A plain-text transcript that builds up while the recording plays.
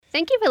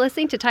Thank you for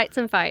listening to Tights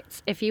and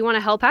Fights. If you want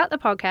to help out the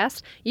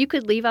podcast, you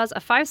could leave us a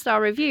 5-star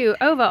review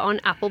over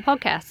on Apple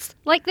Podcasts.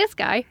 Like this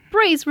guy,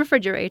 Bray's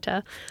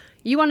Refrigerator.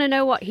 You want to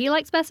know what he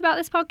likes best about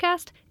this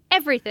podcast?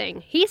 Everything.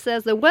 He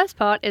says the worst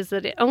part is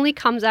that it only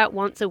comes out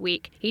once a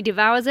week. He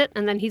devours it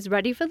and then he's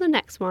ready for the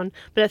next one.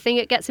 But the thing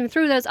that gets him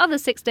through those other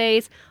 6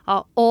 days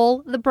are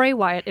all the Bray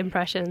Wyatt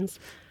impressions.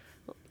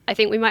 I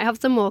think we might have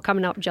some more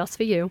coming up just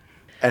for you.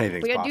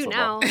 Anything's We're possible.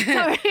 gonna do now.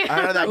 Sorry.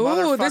 I know that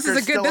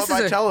motherfucker's still on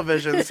my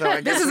television, so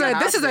I guess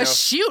This is a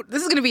shoot.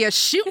 This is going to be a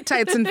shoot.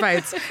 Tights and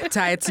Fights.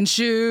 Tights and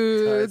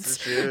Shoots.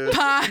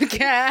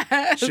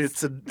 Podcast.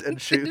 Shoots and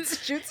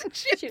shoots. Shoots and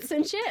shit. Shoots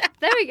and shit.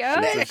 There we go.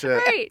 Shoots and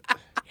shit. Great.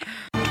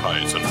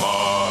 Tights and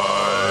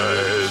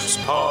Fights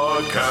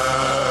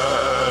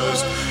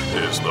Podcast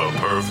is the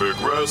perfect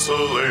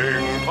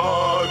wrestling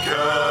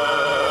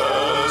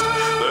podcast.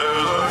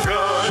 There's a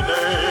guy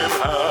named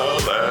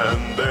Hal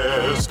and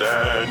there's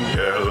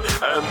Danielle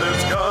and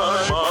this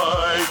guy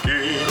Mike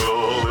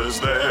Eagle is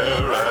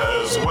there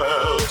as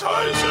well.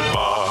 Tights and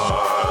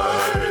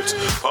Fights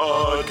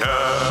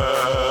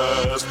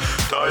Podcast.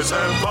 Tights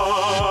and Fights.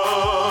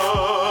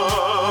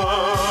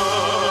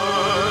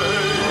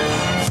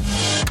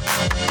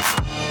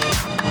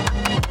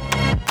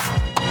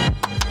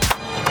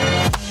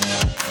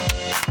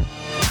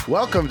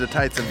 Welcome to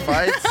Tights and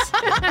Fights,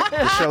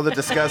 the show that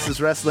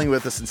discusses wrestling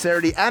with the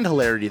sincerity and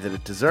hilarity that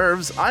it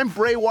deserves. I'm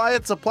Bray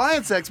Wyatt's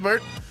appliance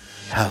expert,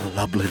 Hal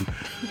Lublin.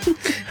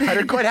 I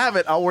didn't quite have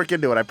it. I'll work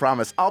into it, I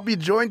promise. I'll be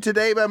joined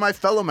today by my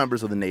fellow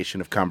members of the Nation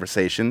of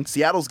Conversation,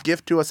 Seattle's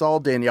gift to us all,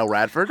 Danielle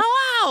Radford.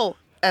 Hello.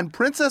 And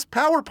Princess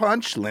Power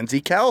Punch, Lindsay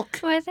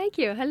Kelk. Well, thank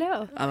you.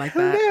 Hello. I like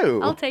that.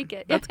 Hello. I'll take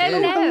it. That's Hello.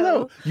 good.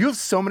 Hello. You have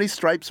so many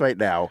stripes right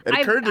now. It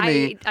occurred to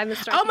me. I'm a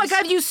stripe. Oh my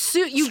God, you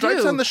stripes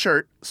do. on the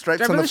shirt,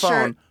 stripes Stripe on on the the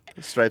phone,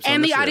 stripes on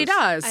and the the shoes.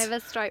 Adidas. I have a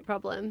stripe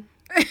problem.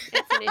 It's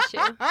an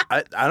issue.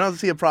 I don't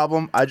see a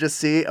problem. I just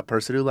see a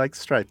person who likes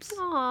stripes.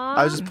 Aww.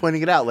 I was just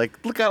pointing it out.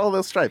 Like, look at all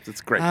those stripes. It's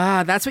great.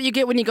 That's what you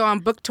get when you go on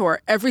book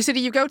tour. Every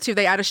city you go to,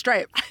 they add a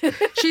stripe.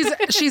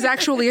 She's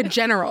actually a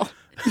general.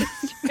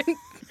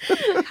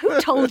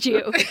 Who told you?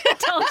 Who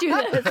told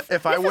you this?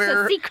 If I This wear-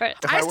 is a secret.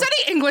 I study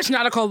English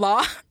nautical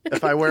law.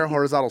 If I wear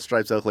horizontal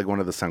stripes, I look like one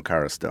of the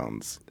Sankara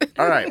stones.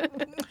 All right.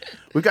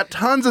 We've got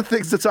tons of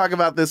things to talk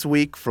about this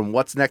week, from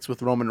what's next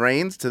with Roman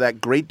Reigns to that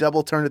great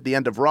double turn at the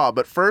end of Raw.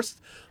 But first,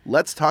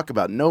 let's talk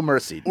about No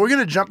Mercy. We're going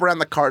to jump around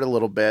the card a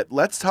little bit.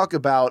 Let's talk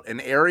about an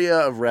area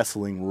of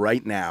wrestling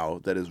right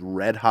now that is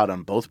red hot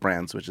on both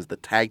brands, which is the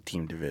tag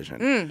team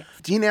division.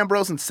 Dean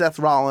Ambrose and Seth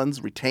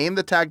Rollins retain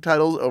the tag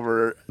titles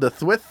over the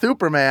Thwith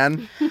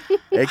Superman,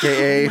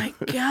 a.k.a.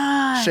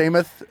 God.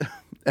 Sheamus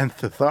and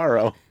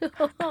Cesaro.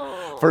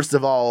 First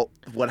of all,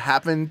 what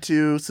happened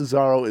to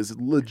Cesaro is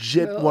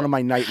legit one of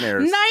my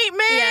nightmares.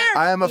 Nightmare.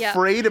 I am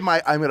afraid I'm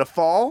going to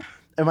fall.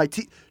 And my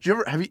teeth.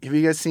 Have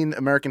you guys seen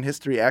American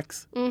History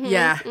X?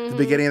 Yeah. The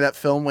beginning of that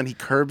film when he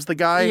curbs the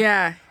guy.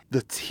 Yeah.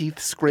 The teeth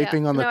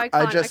scraping on the. No,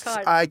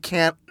 I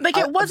can't. Like,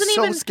 it wasn't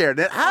I'm even- so scared.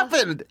 It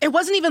happened. It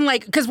wasn't even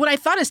like, because when I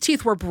thought his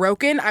teeth were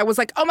broken, I was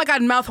like, oh my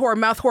God, mouth horror,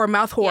 mouth horror,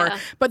 mouth horror. Yeah.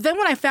 But then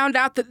when I found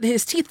out that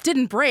his teeth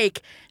didn't break,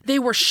 they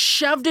were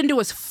shoved into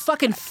his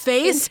fucking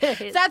face. Into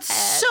his That's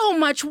head. so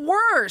much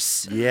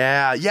worse.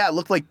 Yeah. It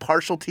looked like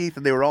partial teeth,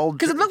 and they were all.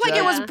 Because it looked like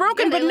it was Yeah.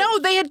 broken, Yeah, but they no,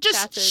 looked they had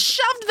just shattered.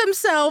 shoved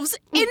themselves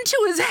into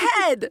his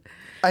head.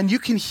 And you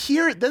can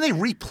hear it. Then they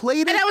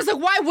replayed it. And I was like,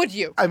 why would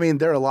you? I mean,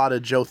 there are a lot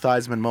of Joe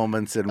Theismann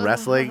moments in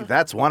wrestling.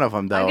 That's one of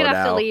them, though. I'm going to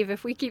have now. to leave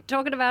if we keep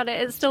talking about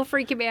it. It's still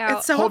freaking me out.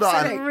 It's so Hold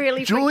upsetting. on.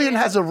 Really Julian freaking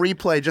has a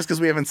replay just because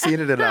we haven't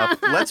seen it enough.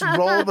 Let's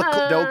roll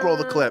the don't roll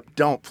the clip.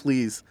 Don't,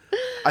 please.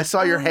 I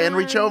saw your hand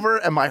reach over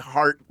and my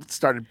heart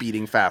started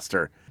beating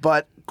faster.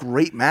 But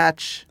great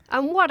match.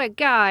 And what a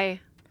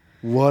guy.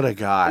 What a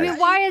guy. I mean,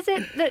 why is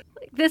it that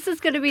this is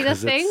going to be the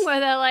 'Cause thing it's- where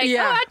they're like,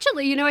 Yeah. oh,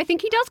 actually, I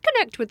think he does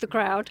connect with the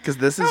crowd. Because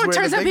this is Oh, it where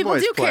turns the out big people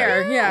boys do play.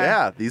 care,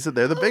 yeah.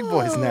 They're the big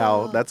boys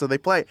now. That's how they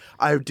play.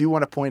 I do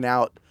want to point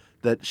out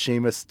that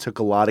Sheamus took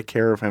a lot of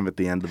care of him at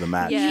the end of the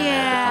match. when they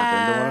had to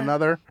bump into one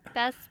another.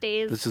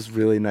 Besties. This is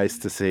really nice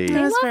to see. They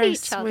That was love very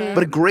each other. sweet.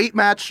 But a great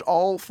match,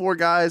 all four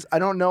guys. I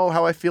don't know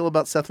how I feel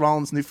about Seth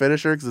Rollins' new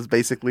finisher because it's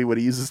basically what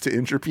he uses to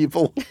injure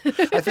people.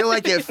 I feel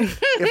like if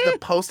the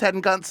post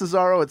hadn't gotten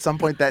Cesaro, at some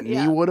point that knee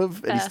Yeah. would have,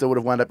 and he Fair. still would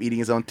have wound up eating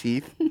his own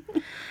teeth.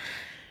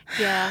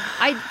 Yeah,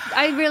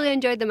 I really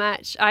enjoyed the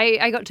match.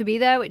 I got to be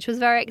there, which was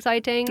very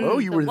exciting. Oh,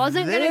 you It were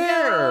wasn't there.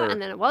 gonna go,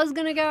 and then it was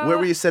gonna go. Where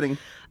were you sitting?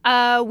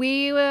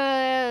 We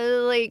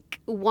were like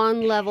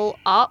one level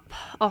up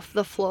off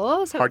the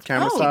floor. So Hard it's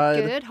camera pretty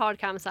side? Good hard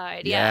cam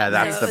side. Yeah, Yeah,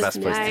 that's so the it best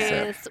was place to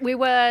sit. nice. We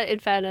were, in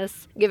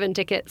fairness, given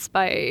tickets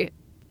by.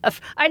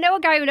 I know a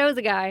guy who knows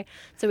a guy,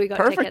 so we got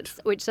Perfect.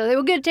 tickets. So they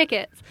were good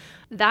tickets.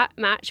 that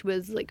match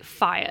was like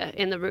fire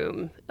in the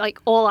room, like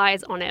all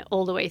eyes on it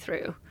all the way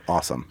through.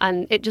 Awesome.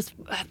 And it just,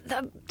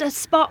 the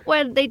spot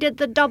when they did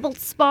the double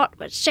spot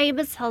where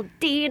Sheamus held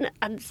Dean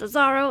and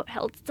Cesaro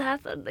held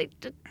Seth, and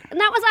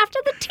that was after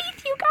the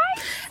teeth, you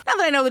guys. Now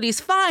that I know that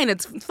he's fine,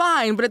 it's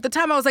fine. But at the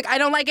time, I was like, I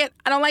don't like it.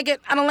 I don't like it.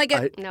 I don't like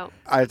it. No.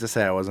 I have to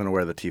say, I wasn't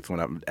aware the teeth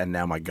went up, and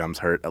now my gums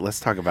hurt. Let's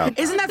talk about.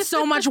 Isn't that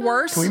so much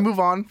worse? Can we move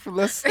on from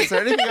this? Is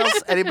there anything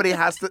else anybody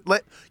has to?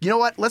 You know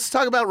what? Let's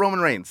talk about Roman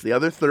Reigns, the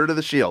other third of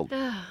the Shield,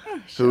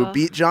 who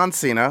beat John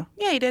Cena.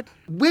 Yeah, he did.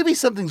 Maybe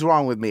something's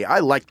wrong with me. I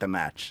liked the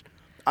match.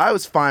 I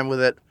was fine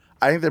with it.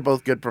 I think they're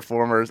both good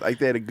performers. I think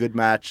they had a good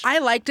match. I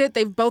liked it.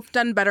 They've both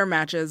done better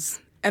matches.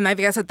 And I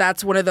guess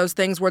that's one of those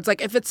things where it's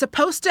like, if it's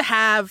supposed to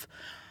have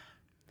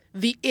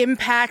the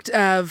impact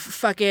of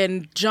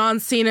fucking John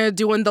Cena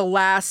doing the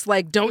last,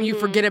 like, don't you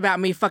forget about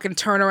me fucking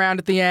turnaround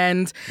at the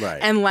end. Right.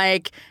 And,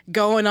 like,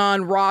 going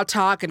on Raw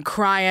Talk and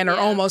crying or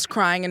almost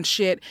crying and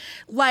shit.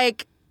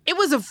 Like, it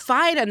was a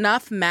fine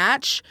enough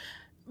match.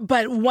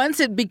 But once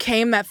it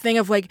became that thing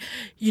of like,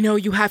 you know,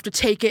 you have to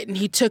take it, and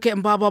he took it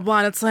and blah, blah, blah.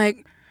 And it's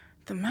like,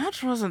 the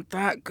match wasn't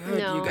that good,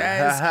 No. you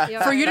guys.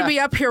 Yeah. For you to be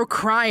up here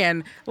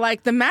crying,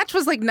 like, the match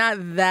was like not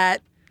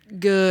that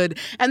good.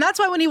 And that's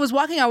why when he was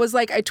walking, I was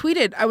like, I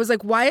tweeted, I was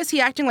like, why is he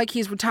acting like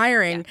he's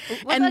retiring?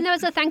 Well, then there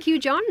was a thank you,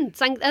 John,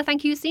 a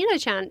thank you, Cena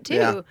chant,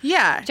 too.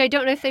 Yeah. Which I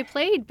don't know if they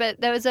played, but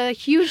there was a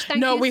huge thank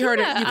you. No, we heard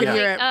it. Cena. You could I'm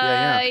hear like, it.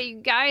 Yeah. You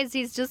guys,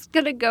 he's just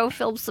going to go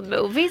film some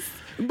movies.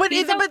 But,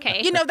 He's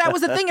okay. you know, that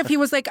was the thing. If he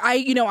was like,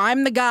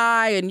 I'm the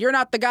guy and you're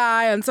not the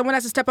guy, and someone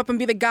has to step up and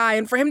be the guy,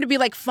 and for him to be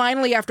like,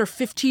 finally, after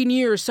 15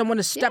 years, someone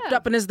has stepped Yeah.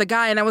 up and is the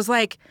guy, and I was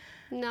like,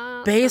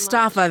 No. based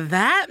off of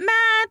that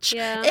match,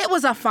 Yeah. it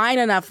was a fine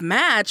enough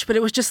match, but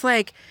it was just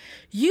like,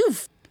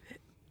 you've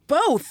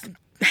both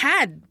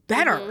had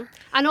better.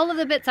 And all of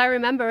the bits I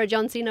remember are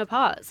John Cena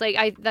parts. Like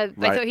I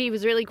thought he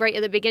was really great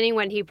at the beginning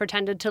when he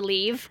pretended to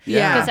leave.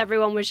 Yeah. Because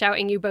everyone was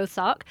shouting, "You both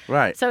suck."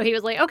 Right. So he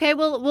was like, "Okay,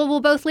 we'll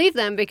both leave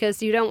then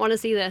because you don't want to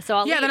see this." So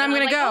I'll Yeah, leave. then I'm And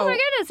gonna like, go. Oh my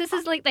goodness, this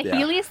is like the Yeah.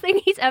 heeliest thing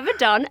he's ever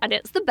done, and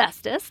it's the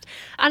bestest.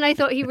 And I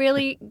thought he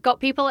really got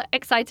people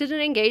excited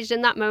and engaged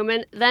in that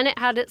moment. Then it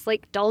had its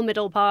like dull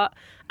middle part.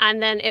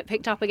 And then it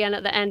picked up again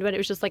at the end when it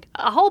was just like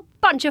a whole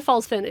bunch of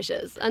false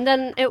finishes. And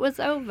then it was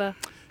over.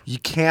 You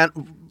can't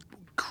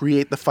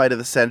create the fight of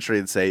the century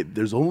and say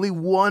there's only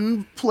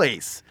one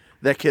place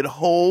that could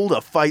hold a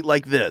fight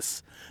like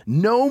this.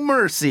 No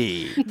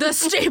Mercy. The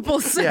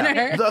Staples Center.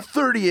 Yeah, the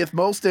 30th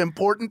most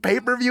important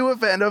pay-per-view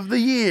event of the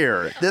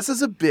year. This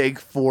is a Big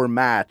Four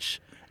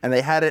match, and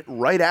they had it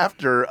right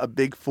after a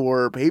Big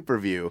Four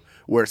pay-per-view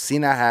where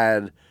Cena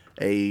had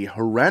a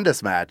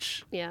horrendous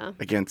match Yeah.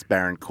 against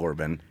Baron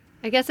Corbin.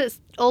 I guess it's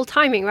all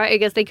timing, right? I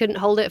guess they couldn't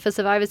hold it for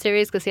Survivor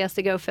Series because he has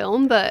to go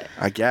film, but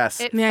I guess.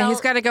 Yeah, he's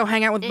felt- got to go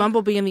hang out with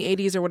Bumblebee in the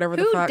 80s or whatever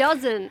the Who fuck.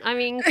 doesn't? I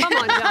mean, come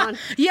on, John.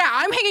 Yeah,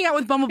 I'm hanging out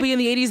with Bumblebee in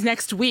the 80s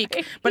next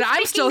week, but He's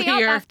I'm still picking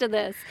me up here. after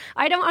this.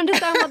 I don't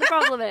understand what the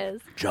problem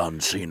is. John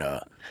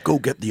Cena, go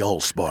get the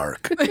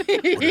Allspark. Put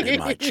it in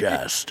my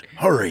chest.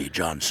 Hurry,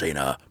 John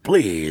Cena,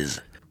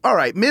 please. All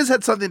right, Miz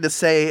had something to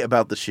say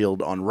about the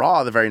Shield on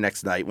Raw the very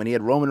next night when he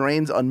had Roman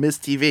Reigns on Miz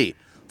TV.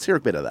 Let's hear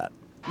a bit of that.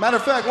 Matter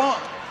of fact,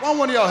 why don't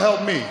one of y'all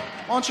help me?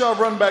 Why don't y'all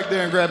run back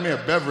there and grab me a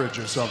beverage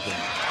or something?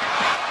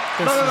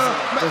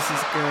 This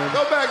is good.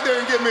 Go back there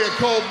and get me a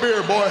cold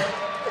beer, boy.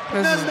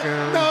 This is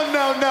good.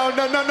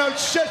 No.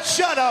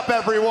 Shut up,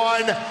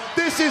 everyone.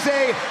 This is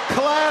a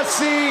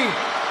classy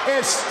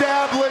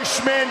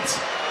establishment.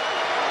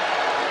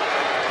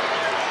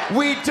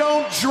 We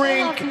don't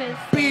drink Miz.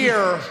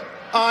 beer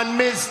on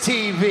Miz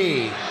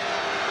TV.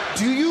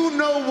 Do you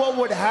know what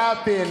would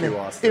happen Cue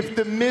Austin. if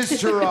the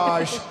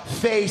Miztourage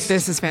faced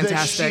This is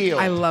fantastic. the Shield?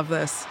 I love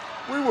this.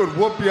 We would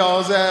whoop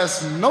y'all's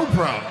ass, no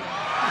problem.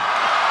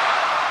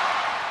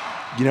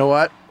 You know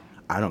what?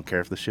 I don't care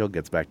if the Shield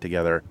gets back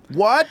together.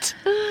 What?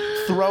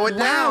 Throw it Wow,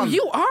 down.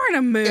 you are in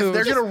a mood. If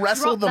they're going to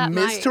wrestle drop the that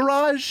mic.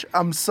 Miztourage,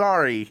 I'm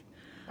sorry.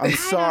 I'm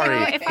sorry.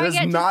 if I There's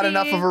get to not see-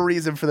 enough of a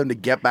reason for them to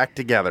get back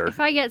together. If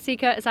I get to see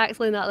Curtis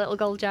Axel in that little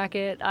gold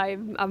jacket,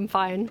 I'm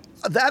fine.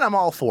 That I'm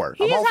all for.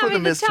 I'm He's all for the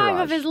having the time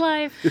of Miztourage. his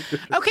life.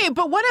 Okay,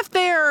 but what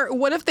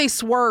if they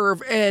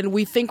swerve and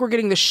we think we're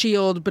getting the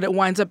Shield, but it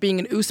winds up being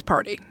an Oos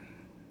party?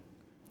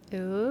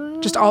 Ooh.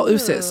 Just all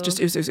Ooses.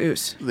 Just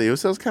Oos. The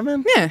Usos come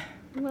in? Yeah.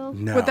 Well,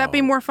 No. Would that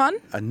be more fun?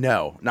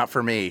 No, not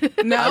for me.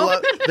 No?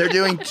 They're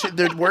doing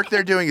their work.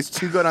 They're doing is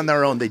too good on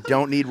their own. They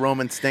don't need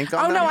Roman stink on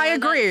Oh, them. no, I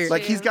agree.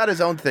 Like he's got his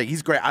own thing.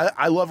 He's great.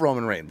 I love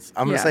Roman Reigns.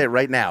 I'm gonna Yeah. say it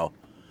right now.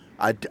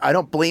 I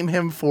don't blame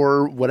him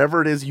for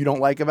whatever it is you don't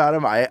like about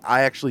him. I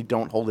actually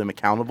don't hold him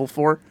accountable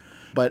for.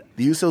 But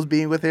the Usos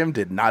being with him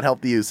did not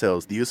help the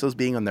Usos. The Usos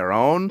being on their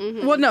own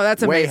Well, no,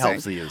 that's way amazing.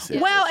 helps the Usos.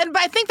 Well,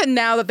 but I think that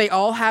now that they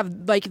all have,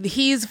 like,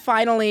 he's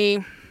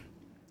finally,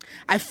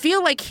 I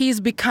feel like he's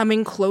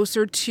becoming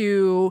closer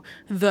to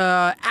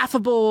the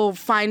affable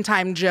Fine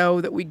Time Joe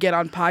that we get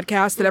on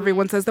podcasts that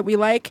everyone says that we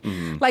like.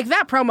 Like,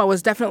 that promo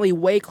was definitely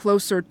way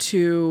closer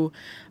to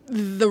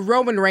the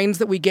Roman Reigns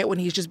that we get when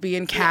he's just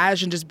being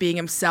cash and just being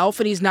himself,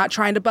 and he's not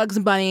trying to Bugs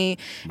Bunny,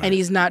 and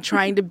he's not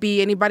trying to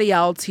be anybody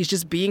else. He's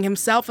just being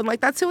himself, and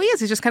like that's who he is.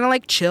 He's just kind of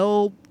like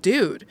chill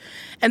dude.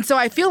 And so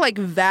I feel like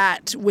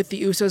that with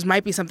the Usos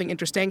might be something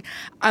interesting.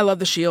 I love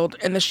the Shield,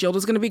 and the Shield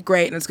is going to be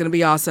great, and it's going to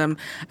be awesome.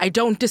 I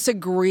don't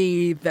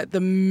disagree that the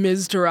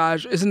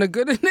Miztourage isn't a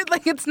good,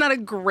 like it's not a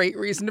great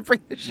reason to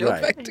bring the Shield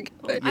Right. back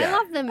together. I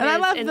love them And I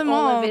love in them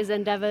all all. of his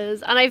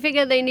endeavors, and I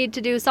figure they need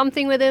to do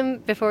something with him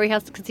before he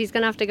has to, because he's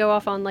going to have to go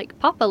off on like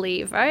Papa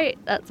leave, right?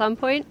 At some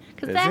point,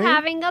 because Is they're he?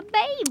 having a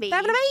baby.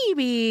 Having a They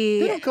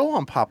baby. don't go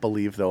on Papa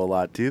leave though a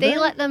lot, do they? They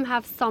let them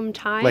have some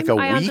time. Like a I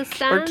week or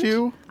understand.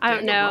 two? I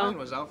don't Bryan know.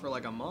 was out for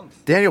like a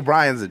month. Daniel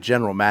Bryan's a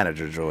general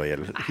manager,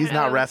 Julian. He's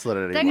not know. wrestling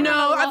it They're anymore. gonna-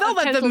 No, a lot they'll of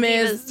let the Total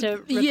Miz. Divas to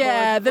record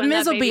Yeah, the when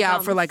Miz that will be baby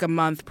out for comes. like a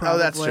month, probably.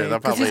 Oh, that's true. They'll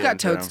Because he's probably got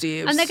toad interim.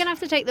 Steve's. And they're going to have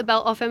to take the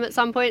belt off him at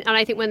some point, and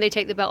I think when they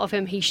take the belt off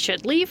him, he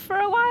should leave for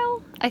a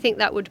while. I think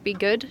that would be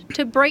good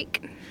to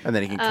break, And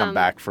then he can come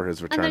back for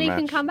his return and then he match.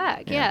 can come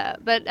back, yeah.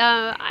 But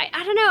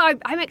I don't know,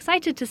 I'm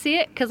excited to see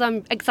it, because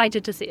I'm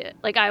excited to see it.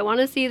 Like, I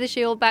want to see the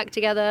Shield back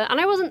together, and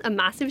I wasn't a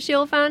massive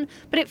Shield fan,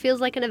 but it feels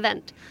like an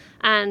event.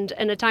 And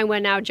in a time where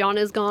now John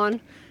is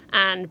gone,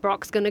 and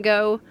Brock's going to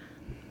go,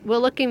 we're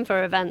looking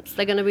for events.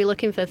 They're going to be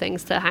looking for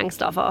things to hang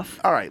stuff off.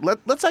 All right,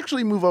 let's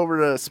actually move over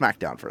to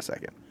SmackDown for a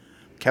second.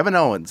 Kevin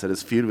Owens said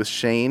his feud with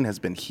Shane has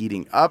been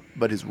heating up,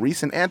 but his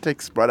recent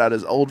antics brought out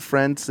his old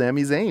friend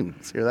Sami Zayn.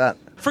 Let's hear that.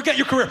 Forget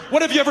your career.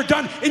 What have you ever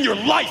done in your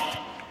life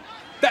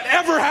that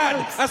ever had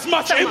as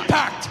much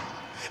impact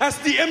as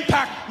the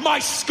impact my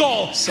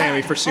skull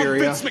Sammy had for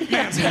Syria. on Vince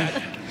McMahon's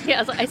head?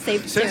 Yeah, I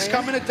saved Since Syria.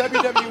 coming to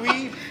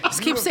WWE, Just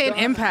keep you have saying done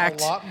impact.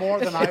 A lot more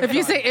than I've If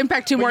you done. say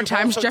impact two But more you've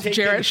times, also Jeff taken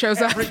Jarrett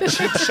shows up. every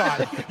cheap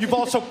shot. You've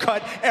also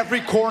cut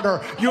every corner.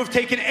 You have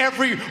taken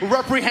every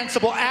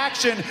reprehensible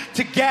action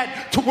to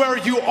get to where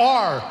you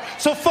are.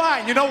 So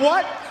fine, you know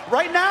what?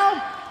 Right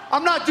now,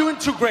 I'm not doing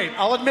too great.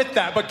 I'll admit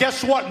that. But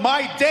guess what?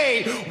 My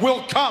day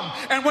will come.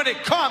 And when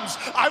it comes,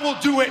 I will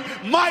do it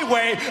my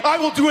way. I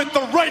will do it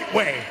the right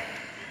way.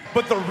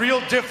 But the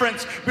real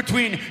difference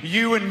between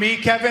you and me,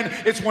 Kevin,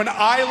 is when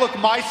I look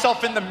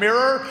myself in the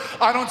mirror,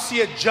 I don't see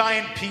a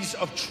giant piece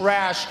of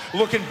trash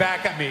looking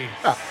back at me.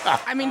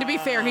 I mean, to be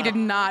fair, he did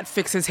not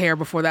fix his hair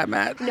before that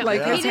match.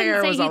 Like, he his didn't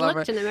hair say was he all over.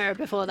 looked in the mirror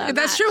before that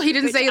That's match, true. He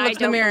didn't which say he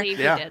looked in the I don't mirror. believe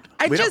Yeah. he did.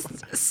 I We just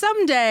don't-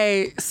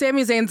 someday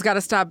Sami Zayn's got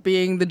to stop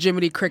being the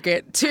Jiminy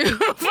Cricket to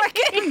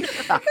fucking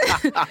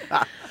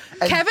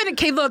Kevin.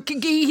 Okay, look,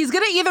 he's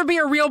gonna either be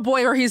a real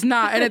boy or he's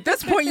not. And at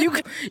this point,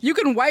 you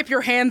can wipe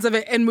your hands of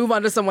it and move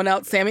on to someone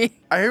else, Sammy.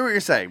 I hear what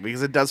you're saying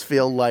because it does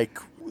feel like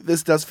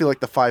this does feel like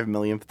the 5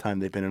 millionth time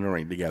they've been in a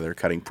ring together,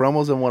 cutting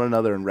promos on one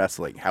another and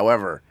wrestling.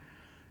 However,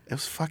 it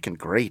was fucking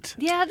great.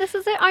 Yeah, this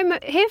is it. I'm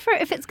here for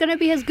it if it's going to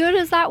be as good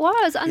as that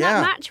was. And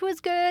Yeah. that match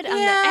was good, and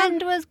Yeah. the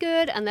end was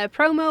good, and their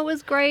promo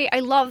was great. I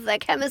love their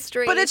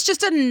chemistry. But it's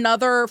just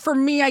another, for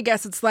me, I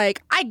guess it's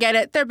like, I get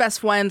it. They're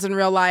best friends in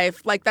real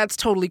life. Like, that's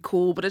totally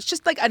cool. But it's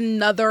just like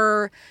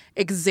another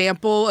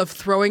example of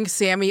throwing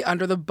Sammy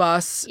under the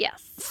bus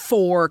Yes.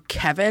 for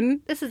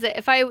Kevin. This is it.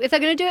 If they're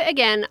going to do it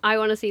again, I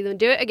want to see them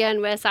do it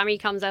again where Sammy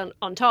comes out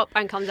on top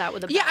and comes out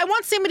with a Yeah, I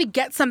want Sammy to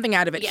get something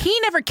out of it. Yeah.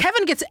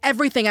 Kevin gets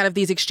everything out of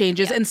these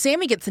exchanges, and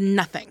Sammy gets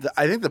nothing.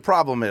 I think the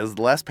problem is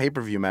the last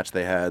pay-per-view match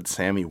they had,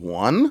 Sammy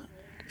won,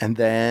 and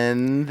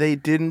then they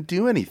didn't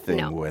do anything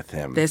No. with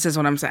him. This is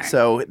what I'm saying.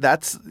 So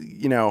that's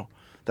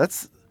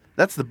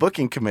that's the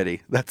booking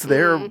committee. That's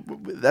their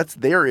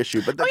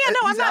issue. But Oh yeah,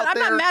 no, he's I'm out not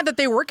there. mad that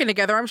they're working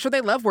together. I'm sure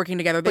they love working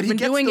together. They've he been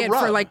gets doing the it for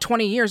rub. like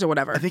 20 years or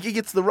whatever. I think he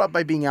gets the rub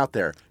by being out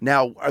there.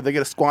 Now, are they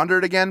going to squander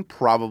it again?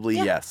 Probably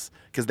yes,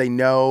 because they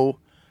know,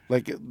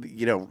 like,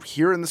 you know,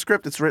 here in the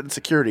script it's written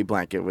security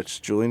blanket,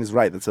 which Julian is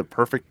right. That's a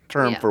perfect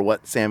term Yeah. for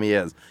what Sammy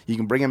is. You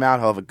can bring him out.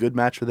 He'll have a good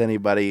match with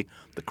anybody.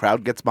 The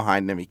crowd gets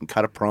behind him. He can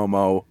cut a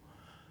promo.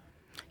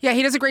 Yeah,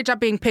 he does a great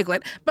job being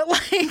Piglet, but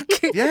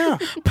like, Yeah.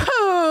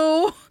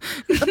 Pooh.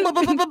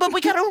 But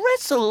we gotta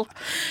wrestle.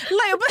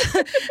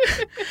 Like,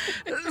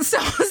 so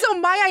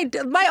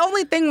my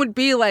only thing would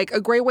be like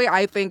a great way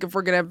I think if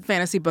we're gonna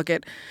fantasy book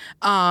it,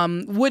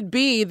 would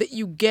be that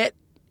you get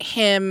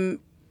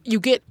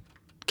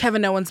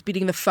Kevin Owens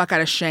beating the fuck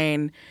out of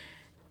Shane.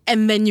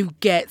 And then you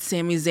get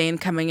Sami Zayn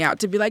coming out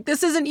to be like,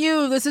 this isn't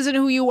you, this isn't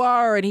who you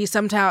are, and he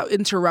somehow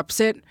interrupts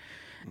it.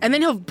 And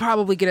then he'll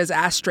probably get his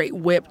ass straight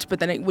whipped,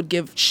 but then it would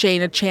give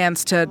Shane a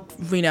chance to,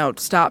 you know,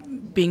 stop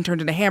being turned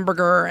into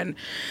hamburger. And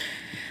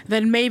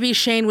then maybe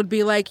Shane would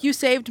be like, you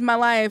saved my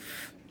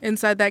life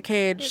inside that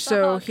cage. Here's a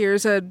So hug.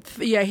 here's a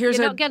You're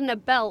not getting a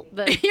belt,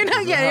 but you're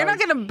not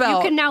getting a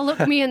belt. you can now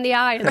look me in the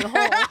eye in the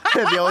hole.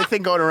 The only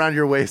thing going around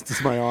your waist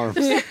is my arms.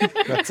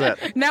 That's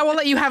it. Now we'll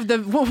let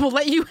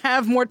you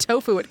have more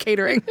tofu at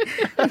catering.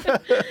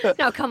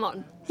 No, come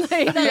on.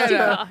 That's too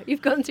no. far.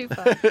 You've gone too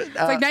far. It's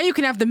like now you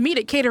can have the meat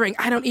at catering.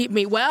 I don't eat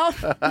meat. Well,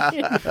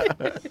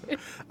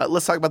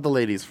 Let's talk about the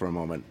ladies for a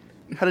moment.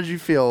 How did you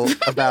feel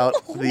about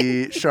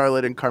the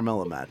Charlotte and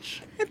Carmella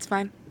match? it's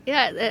fine.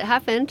 Yeah, it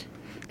happened.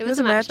 It was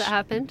a match that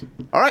happened.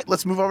 All right,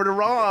 let's move over to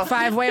Raw.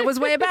 5-way was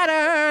way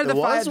better. It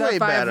was way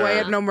better. 5-way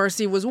at No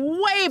Mercy was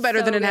way better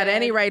So than it had good.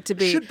 any right to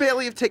be. Should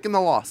Bailey have taken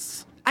the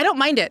loss? I don't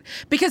mind it.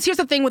 Because here's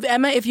the thing with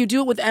Emma. If you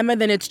do it with Emma,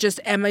 then it's just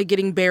Emma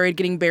getting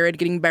buried.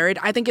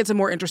 I think it's a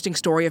more interesting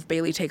story if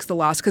Bailey takes the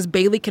loss because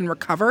Bailey can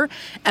recover.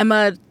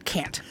 Emma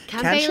can't.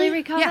 Can Can Bailey she?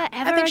 recover Yeah,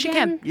 ever I think she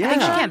again? can. I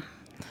think she Yeah. can.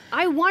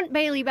 I want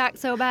Bailey back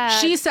so bad.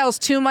 She sells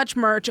too much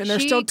merch, and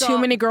there's She still too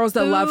got many girls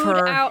that love booed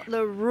her. out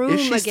the room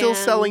Is she still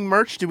again. selling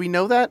merch? Do we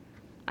know that?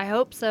 I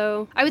hope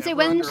so. I would say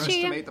Never when she...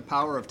 underestimate the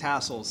power of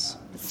tassels.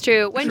 It's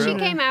true. When she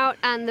came out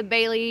and the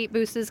Bailey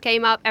boosters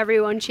came up,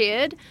 everyone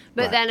cheered.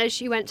 But Right. then as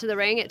she went to the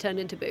ring, it turned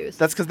into boos.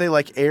 That's because they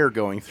like air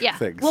going through Yeah.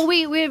 things. Well,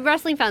 we're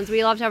wrestling fans.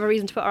 We love to have a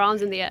reason to put our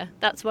arms in the air.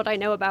 That's what I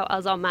know about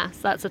us en masse.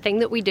 That's the thing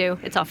that we do.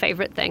 It's our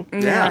favorite thing.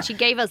 Yeah. And she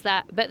gave us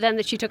that. But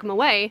then she took them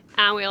away,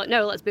 and we were like,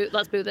 no, let's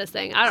boo this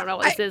thing. I don't know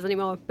what this is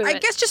anymore. Boo I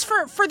it. guess just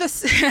for the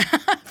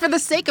for the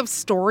sake of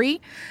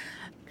story,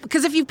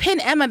 because if you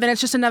pin Emma, then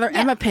it's just another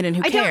Emma pin, and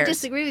who I cares? don't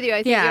disagree with you. I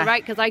think Yeah. you're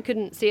right because I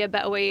couldn't see a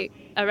better way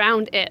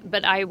around it.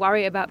 But I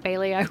worry about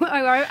Bailey. I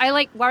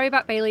worry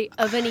about Bailey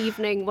of an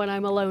evening when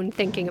I'm alone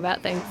thinking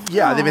about things.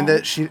 yeah, I mean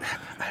that she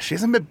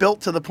hasn't been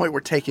built to the point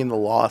where taking the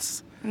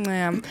loss.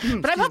 Yeah.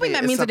 But I'm hoping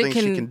that is means that something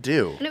it she can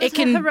do. And it was It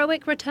can- a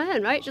heroic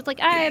return, right? Just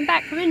like, I am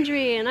back from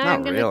injury and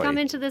I'm going to really. come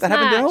into this That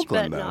happened in match,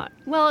 Oakland, but though. not.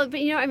 Well,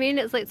 but you know what I mean?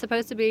 It's like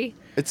supposed to be.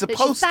 It's that she's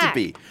supposed to back,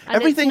 be. and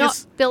Everything it's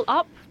is- not built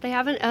up. They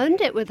haven't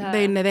earned it with her.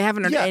 they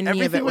haven't earned Yeah, any of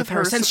everything it with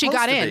her is since she supposed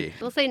got to in. be.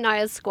 We'll say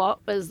Naya's squat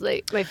was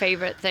like my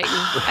favorite thing,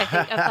 I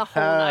think, of the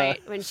whole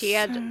night when she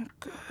had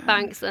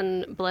Banks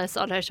and Bliss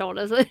on her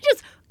shoulders and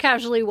just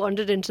casually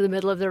wandered into the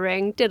middle of the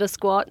ring, did a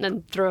squat, and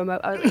then threw him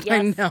out. I was like,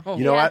 yes. I know.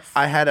 You know what? Yes.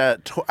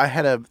 I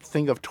had a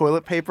thing of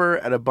toilet paper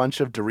and a bunch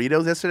of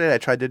Doritos yesterday. I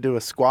tried to do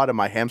a squat and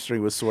my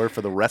hamstring was sore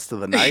for the rest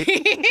of the night.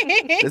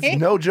 It's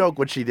no joke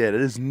what she did.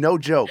 It is no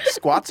joke.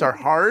 Squats are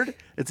hard.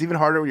 It's even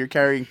harder when you're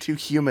carrying two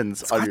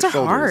humans on your Squats are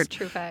shoulders. hard.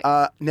 True fact.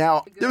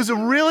 Now there was a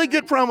really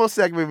good promo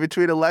segment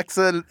between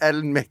Alexa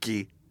and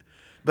Mickey,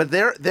 but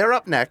they're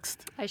up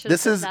next. I should've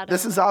This put is that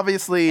this is over.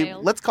 obviously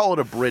Failed. let's call it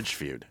a bridge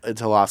feud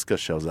until Asuka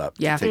shows up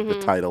Yeah. to take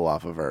the title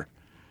off of her.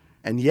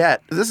 And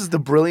yet, this is the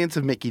brilliance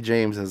of Mickey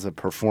James as a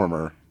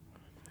performer.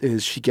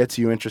 Is she gets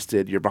you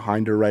interested, you're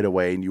behind her right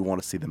away, and you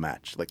want to see the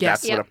match. Like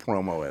Yes. that's what a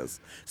promo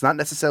is. It's not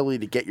necessarily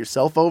to get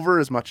yourself over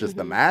as much as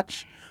the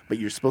match, but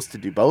you're supposed to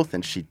do both,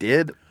 and she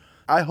did.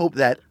 I hope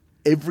that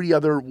every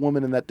other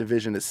woman in that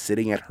division is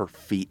sitting at her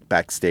feet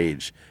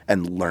backstage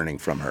and learning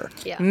from her.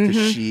 Yeah.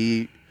 Because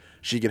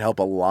she can help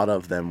a lot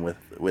of them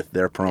with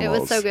their promos. It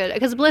was so good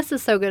because Bliss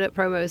is so good at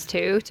promos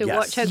too. To Yes.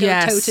 watch her go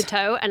Yes. toe to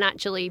toe and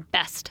actually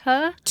best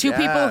her. Two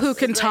people who Yes.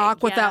 can Like,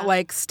 talk without yeah.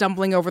 like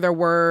stumbling over their Yeah,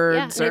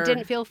 words. and it or-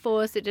 didn't feel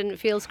forced. It didn't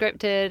feel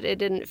scripted. It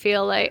didn't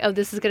feel like, oh,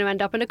 this is going to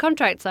end up in a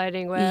contract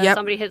signing where Yep.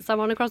 somebody hits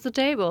someone across the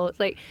table. It's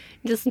like,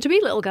 listen to me,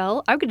 little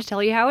girl. I'm going to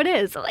tell you how it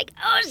is. I'm like,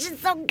 oh, she's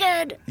so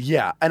good.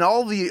 Yeah, and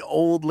all the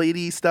old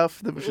lady stuff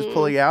that she's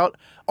pulling out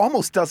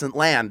almost doesn't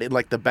land in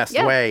like the best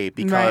Yeah. way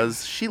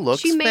because she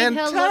looks She made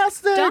fantastic.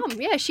 her look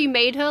dumb. Yeah, she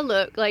made her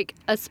look like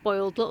a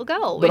spoiled little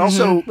girl. But which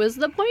also- was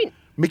the point.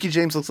 Mickey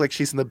James looks like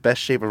she's in the best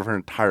shape of her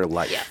entire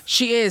life.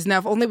 She is. Now,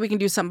 if only we can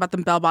do something about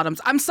them bell bottoms.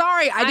 I'm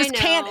sorry. I just know.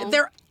 can't.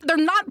 They're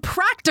not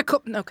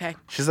practical. Okay.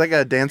 She's like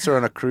a dancer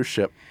on a cruise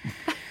ship.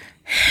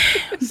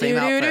 Same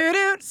outfit.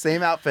 Do-do-do-do.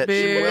 Same outfit.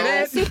 She Do-do-do.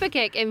 will. Super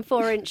kick in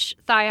 4-inch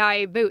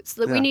thigh-high boots.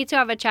 Look, Yeah. we need to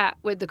have a chat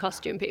with the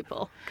costume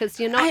people because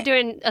you're not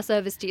doing a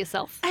service to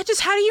yourself. How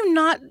do you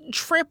not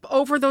trip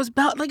over those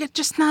belts? Like, it's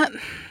just not.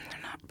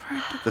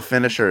 The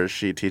finisher is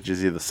she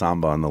teaches you the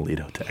samba on the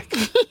Lido tech.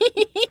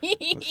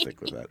 Let's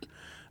stick with that.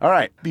 All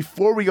right.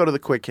 Before we go to the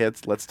quick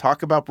hits, let's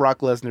talk about Brock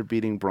Lesnar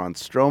beating Braun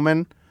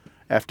Strowman.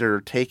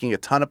 After taking a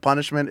ton of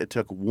punishment, it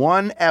took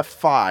one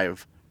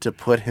F5 to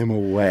put him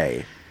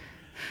away.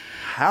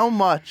 How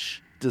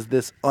much does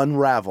this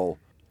unravel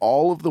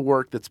all of the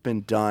work that's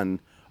been done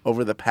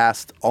over the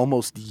past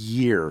almost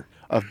year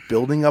of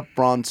building up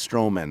Braun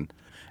Strowman,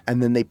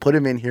 and then they put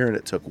him in here and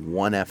it took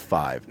one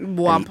F5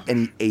 Womp. and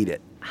he ate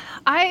it.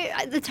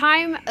 At the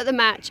time of the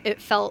match, it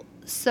felt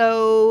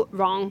so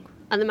wrong.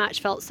 And the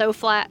match felt so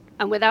flat.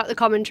 And without the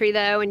commentary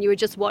there, when you were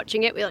just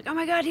watching it, we were like, oh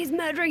my God, he's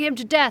murdering him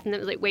to death. And it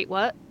was like, wait,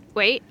 what?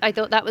 Wait, I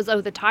thought that was,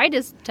 oh, the tide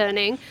is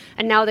turning.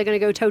 And now they're going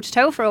to go toe to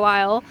toe for a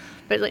while.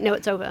 But it's like, no,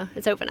 it's over.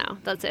 It's over now.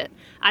 That's it.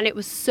 And it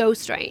was so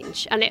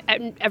strange. And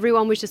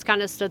everyone was just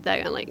kind of stood there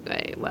and like,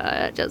 wait,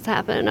 what just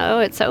happened? Oh,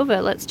 it's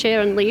over. Let's cheer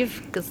and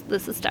leave because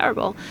this is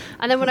terrible.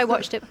 And then when I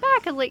watched it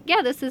back, I was like,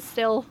 yeah, this is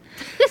still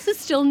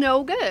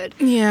no good.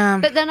 Yeah.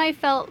 But then I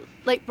felt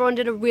like Braun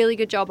did a really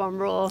good job on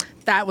Raw.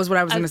 That was what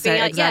I was going to Of being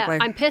say. like, Exactly.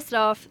 Yeah, I'm pissed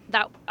off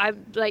that I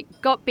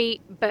got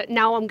beat, but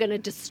now I'm going to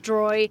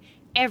destroy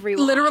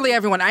everyone. Literally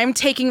everyone. I'm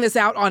taking this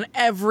out on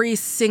every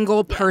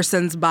single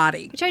person's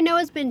body. Which I know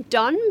has been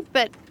done,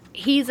 but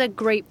he's a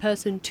great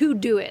person to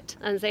do it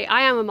and say,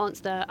 I am a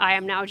monster. I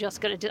am now just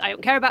going to, I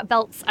don't care about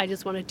belts. I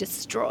just want to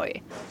destroy.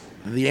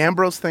 The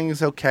Ambrose thing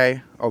is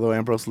okay, although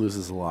Ambrose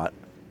loses a lot.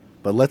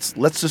 But let's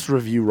just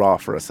review Raw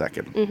for a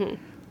second. Mm-hmm.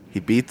 He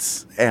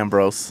beats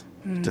Ambrose.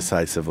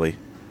 decisively.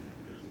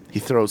 He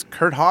throws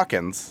Kurt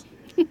Hawkins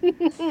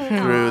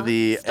through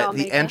the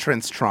Starmaker.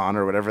 entrance-tron,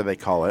 or whatever they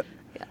call it.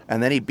 Yeah.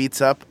 And then he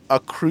beats up a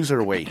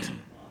cruiserweight.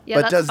 Yeah,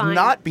 but that's does fine.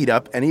 not beat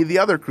up any of the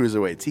other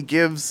cruiserweights. He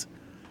gives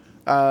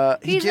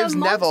He's a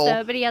Neville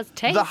monster, but he has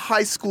taste. the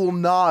high school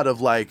nod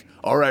of like,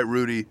 all right,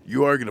 Rudy,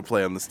 you are going to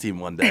play on this team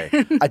one day.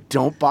 I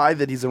don't buy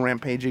that he's a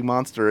rampaging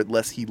monster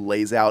unless he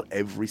lays out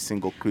every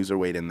single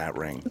cruiserweight in that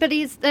ring. But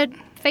they're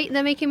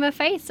making him a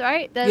face,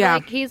 right? They're Yeah.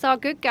 like, he's our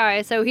good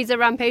guy, so he's a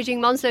rampaging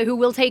monster who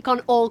will take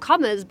on all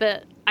comers,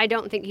 but I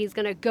don't think he's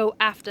going to go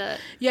after.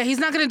 Yeah, he's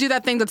not going to do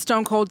that thing that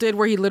Stone Cold did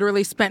where he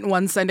literally spent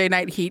one Sunday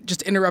Night Heat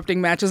just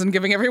interrupting matches and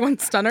giving everyone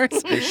stunners.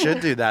 They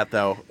should do that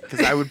though, because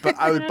I would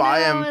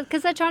buy him.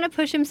 Because they're trying to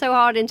push him so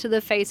hard into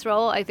the face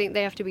role. I think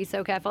they have to be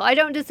so careful. I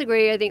don't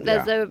disagree. I think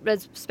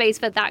there's space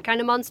for that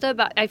kind of monster,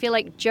 but I feel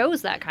like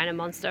Joe's that kind of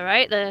monster,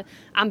 right? The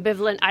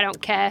ambivalent, I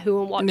don't care who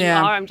and what you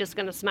Yeah. are, I'm just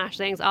going to smash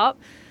things up.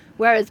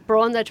 Whereas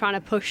Braun, they're trying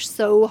to push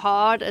so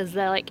hard as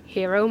their like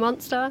hero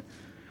monster.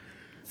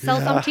 Sell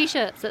some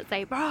t-shirts that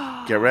say,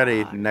 bro. Get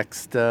ready.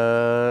 Next, he's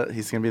going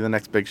to be the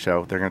next Big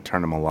Show. They're going to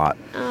turn him a lot.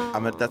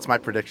 That's my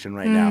prediction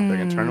right now. They're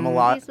going to turn him a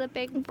lot. He's the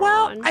big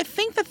Well, Braun. I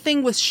think the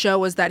thing with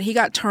Show is that he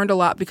got turned a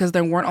lot because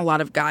there weren't a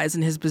lot of guys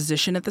in his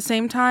position at the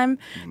same time.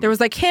 There was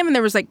like him and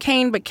there was like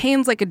Kane, but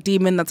Kane's like a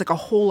demon that's like a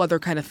whole other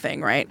kind of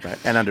thing, right? Right.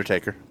 And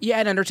Undertaker. Yeah,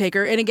 and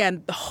Undertaker. And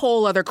again, the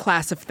whole other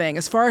class of thing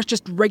as far as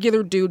just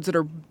regular dudes that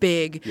are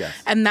big. Yes.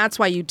 And that's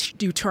why you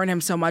turn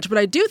him so much. But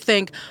I do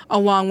think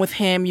along with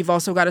him, you've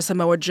also got a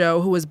Samoa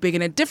Joe who is big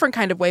in a different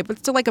kind of way, but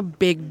still like a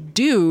big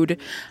dude.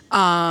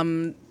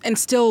 And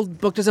still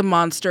booked as a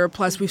monster.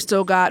 Plus, we've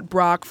still got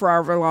Brock for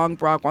however long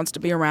Brock wants to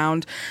be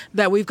around.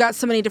 That we've got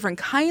so many different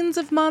kinds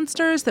of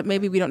monsters that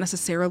maybe we don't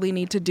necessarily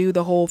need to do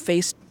the whole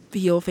face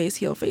heel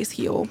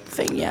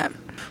thing yet.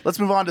 Let's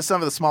move on to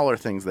some of the smaller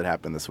things that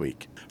happened this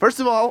week. First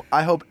of all,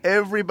 I hope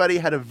everybody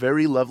had a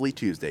very lovely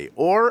Tuesday,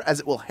 or as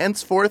it will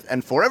henceforth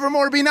and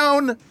forevermore be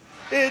known,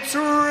 It's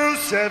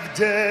Rusev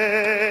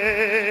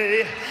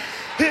Day.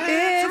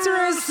 It's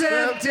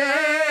Rusev Day.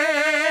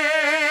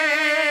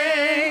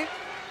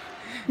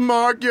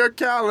 mark your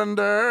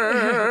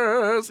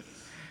calendars.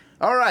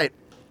 All right.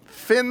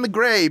 Finn the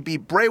Grey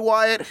beat Bray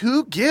Wyatt.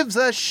 Who gives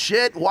a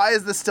shit? Why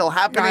is this still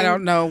happening? I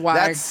don't know why.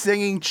 That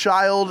singing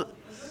child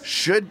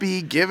should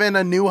be given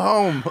a new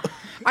home.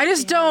 I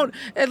just don't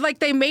like.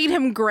 They made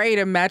him gray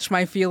to match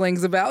my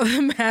feelings about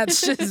the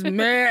match. Just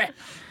meh.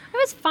 I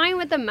was fine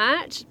with the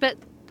match, but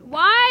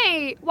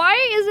why? Why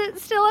is it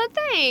still a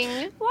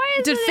thing? Why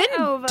is Did it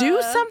Finn over? do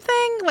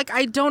something? Like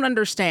I don't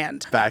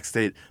understand.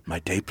 Backstage, my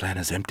day plan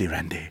is empty,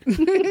 Randy.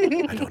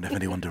 I don't have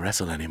anyone to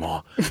wrestle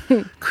anymore.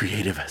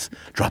 Creative has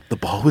dropped the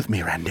ball with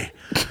me, Randy.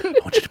 I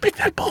want you to pick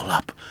that ball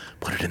up,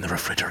 put it in the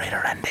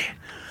refrigerator, Randy.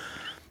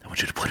 I want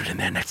you to put it in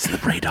there next to the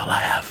Bray doll I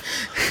have.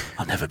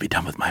 I'll never be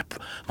done with my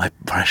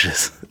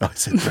precious. Oh, I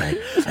said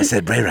Bray. I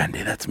said Bray,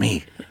 Randy. That's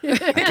me. I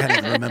can't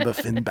even remember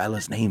Finn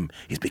Balor's name.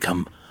 He's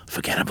become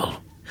forgettable.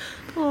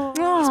 He's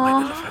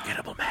my little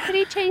forgettable man. But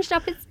he changed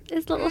up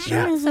his little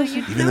shirt, Yeah. so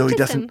you Even though he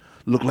doesn't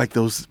look like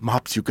those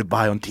mops you could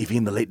buy on TV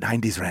in the late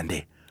 90s,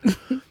 Randy.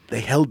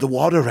 They held the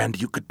water, Randy.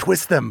 You could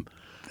twist them.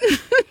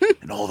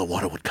 And all the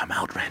water would come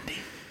out, Randy.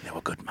 They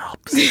were good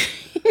mops.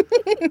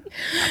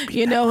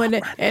 You know,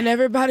 in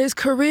everybody's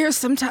career,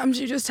 sometimes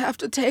you just have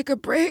to take a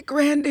break,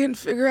 Randy, and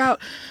figure out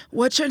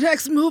what your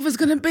next move is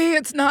going to be.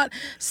 It's not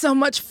so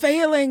much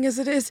failing as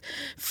it is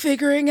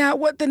figuring out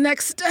what the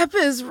next step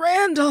is,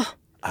 Randall.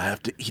 I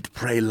have to eat,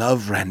 pray,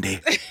 love, Randy.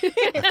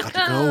 I've got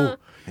to go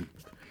and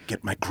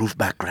get my groove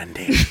back,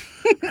 Randy.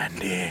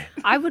 Randy.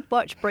 I would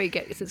watch Bray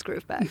get his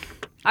groove back.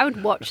 I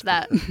would watch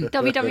that.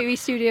 WWE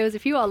Studios,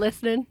 if you are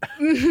listening,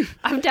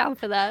 I'm down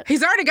for that.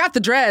 He's already got the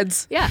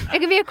dreads. Yeah, it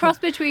could be a cross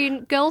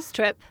between Girls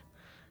Trip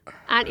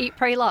and Eat,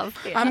 Pray, Love.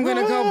 Yeah. I'm going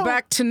to go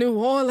back to New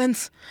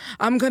Orleans.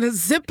 I'm going to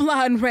zip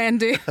line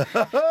Randy.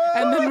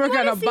 And then we're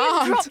going to See him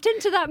bond. dropped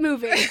into that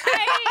movie. I have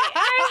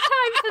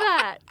time for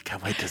that.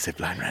 Can't wait to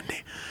zipline,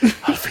 Randy.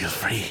 I'll feel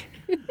free.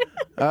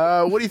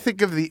 What do you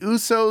think of the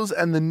Usos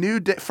and the New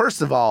Day?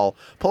 First of all,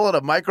 pull out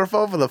a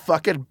microphone for the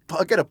fucking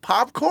bucket of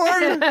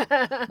popcorn?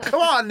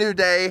 Come on, New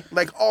Day.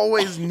 Like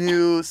always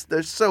new.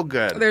 They're so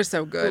good. They're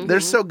so good. They're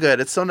so good.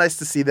 It's so nice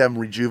to see them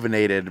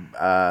rejuvenated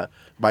by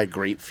a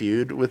great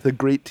feud with a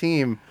great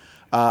team.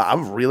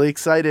 I'm really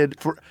excited.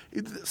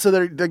 So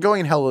they're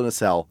going in Hell in a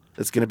Cell.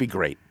 It's going to be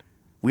great.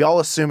 We all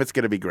assume it's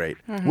going to be great.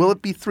 Will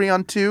it be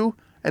 3-on-2?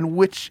 And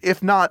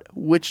if not,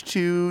 which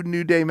two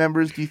New Day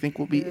members do you think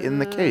will be in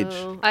the cage?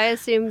 I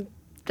assume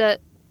that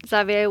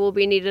Xavier will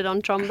be needed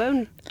on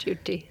trombone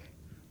duty.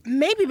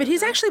 Maybe, but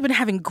he's actually been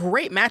having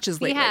great matches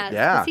He lately. has.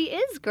 Yeah. 'Cause he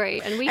is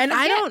great. And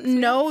I don't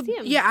know. See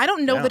him. Yeah, I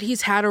don't know Yeah. that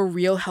he's had a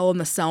real Hell in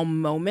the Cell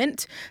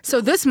moment.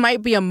 So this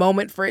might be a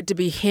moment for it to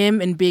be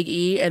him and Big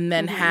E, and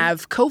then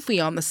have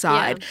Kofi on the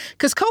side.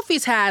 Because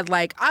Kofi's had,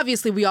 like,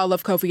 obviously we all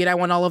love Kofi, and I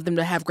want all of them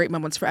to have great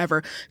moments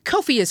forever.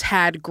 Kofi has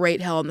had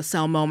great Hell in the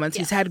Cell moments.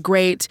 He's had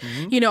great,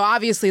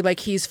 obviously,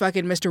 like, he's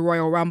fucking Mr.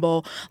 Royal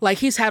Rumble. Like,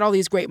 he's had all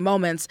these great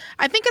moments.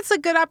 I think it's a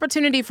good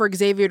opportunity for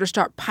Xavier to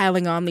start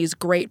piling on these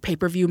great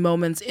pay-per-view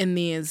moments in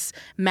these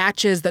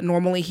matches that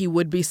normally he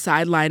would be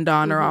sidelined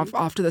on or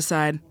off to the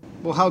side.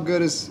 Well, how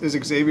good is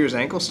Xavier's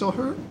ankle still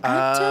hurt?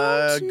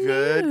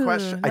 Good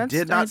question. I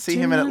did not see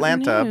him in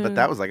Atlanta, but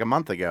that was like a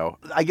month ago.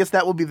 I guess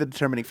that will be the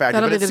determining factor.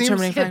 That'll but be the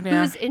determining factor,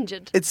 yeah. Who's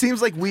injured? It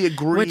seems like we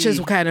agree. Which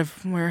is kind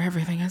of where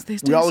everything is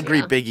these days. we all agree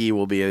Yeah. Big E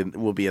will be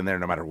in there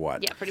no matter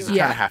what. Yeah, pretty You much.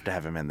 Yeah. kind of have to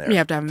have him in there. You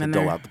have to have him in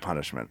dole there. out the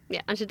punishment Yeah,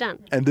 and to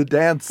dance. and to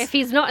dance. If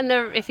he's not in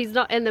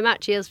the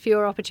match, he has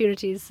fewer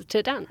opportunities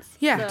to dance.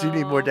 Yeah. Do you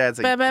need more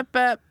dancing? That's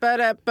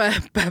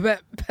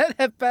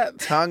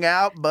Tongue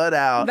out, butt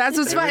out. what's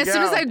There fun. we As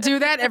soon as go. I do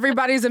that,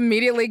 everybody's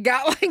immediately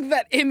got like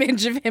that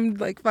image of him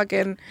like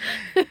fucking.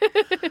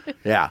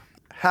 Yeah.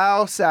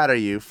 How sad are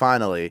you,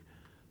 finally,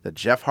 that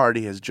Jeff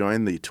Hardy has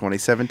joined the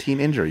 2017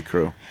 injury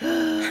crew?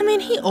 I mean,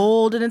 he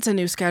old and it's a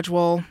new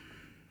schedule.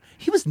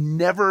 He was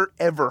never,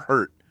 ever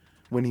hurt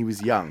when he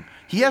was young.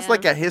 He has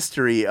like a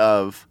history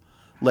of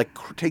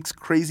takes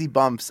crazy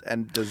bumps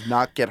and does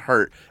not get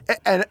hurt.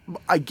 And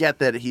I get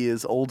that he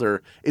is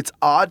older. It's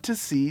odd to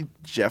see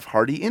Jeff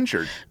Hardy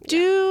injured.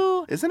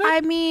 Isn't it? I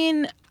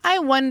mean, I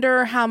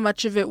wonder how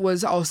much of it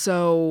was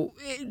also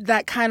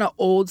that kind of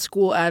old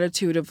school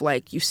attitude of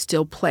like, you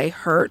still play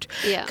hurt.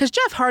 Yeah. Because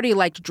Jeff Hardy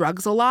liked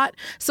drugs a lot.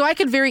 So I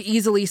could very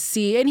easily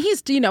see, and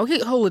he's,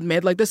 he'll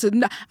admit, like, this is,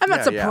 I'm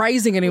not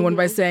surprising anyone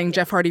by saying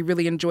Jeff Hardy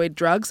really enjoyed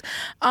drugs.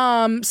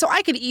 So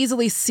I could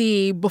easily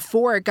see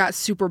before it got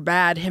super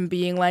bad, him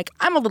being like,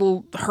 I'm a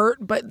little hurt,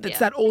 but it's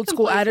that old can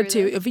school play through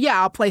attitude of,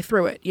 I'll play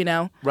through it,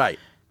 Right.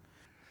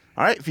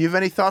 All right. If you have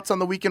any thoughts on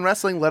the week in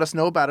wrestling, let us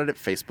know about it at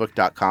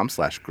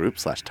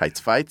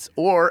facebook.com/group/tightsfights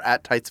or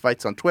at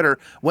tightsfights on Twitter.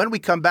 When we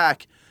come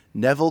back,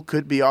 Neville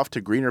could be off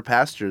to greener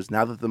pastures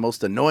now that the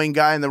most annoying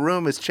guy in the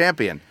room is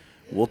champion.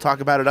 We'll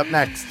talk about it up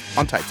next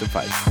on Tights and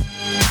Fights.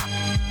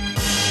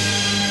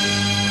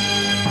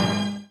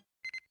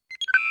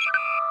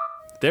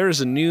 There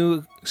is a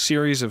new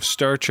series of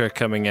Star Trek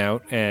coming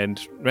out, and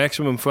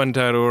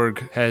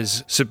MaximumFun.org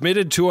has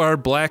submitted to our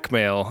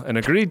blackmail and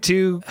agreed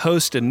to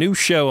host a new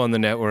show on the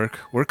network.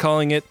 We're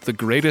calling it The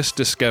Greatest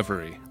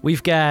Discovery.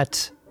 We've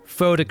got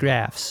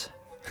photographs.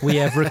 We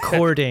have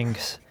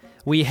recordings.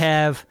 We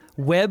have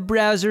web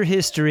browser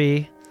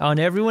history on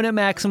everyone at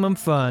Maximum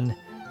Fun.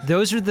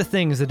 Those are the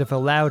things that have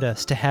allowed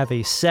us to have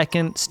a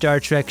second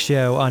Star Trek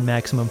show on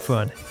Maximum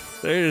Fun.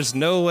 There's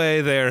no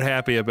way they're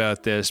happy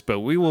about this, but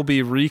we will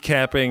be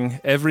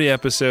recapping every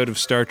episode of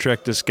Star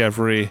Trek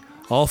Discovery,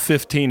 all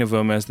 15 of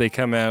them as they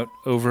come out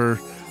over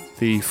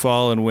the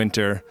fall and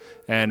winter.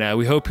 And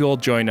we hope you'll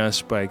join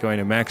us by going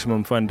to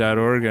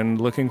MaximumFun.org and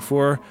looking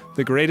for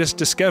The Greatest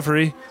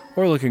Discovery,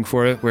 or looking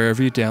for it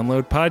wherever you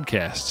download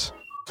podcasts.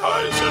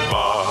 Tights and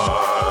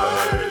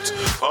Fights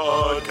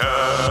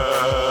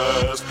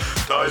Podcast.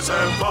 Tights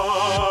and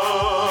Fights.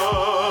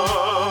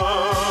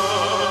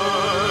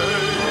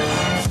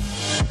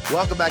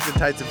 Welcome back to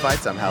Tights and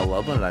Fights. I'm Hal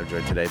Loveland, and I'm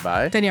joined today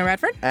by Danielle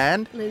Radford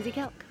and Lindsay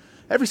Kelk.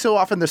 every so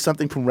often there's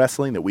something from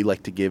wrestling that we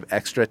like to give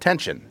extra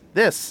attention.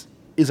 This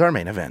is our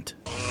main event.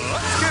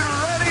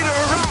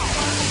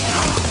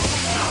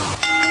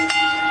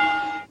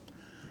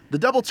 The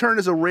double turn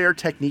is a rare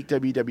technique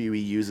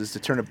WWE uses to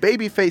turn a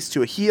babyface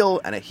to a heel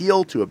and a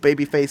heel to a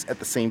babyface at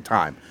the same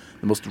time.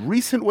 The most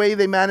recent way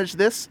they managed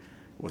this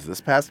was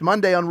this past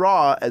Monday on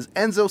Raw as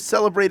Enzo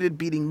celebrated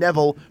beating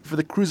Neville for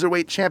the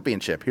Cruiserweight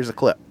Championship. Here's a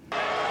clip.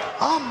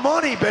 I'm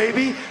money,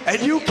 baby, and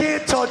you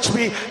can't touch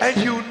me, and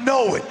you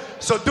know it.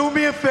 So do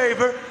me a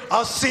favor.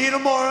 I'll see you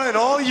tomorrow, and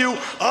all you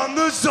on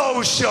the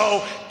Zoe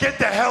Show, get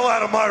the hell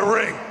out of my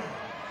ring.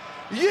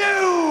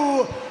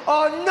 You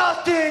are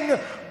nothing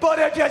but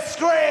a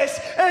disgrace,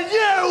 and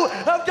you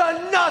have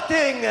done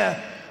nothing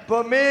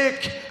but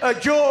make a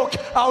joke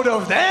out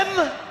of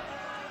them.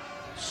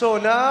 So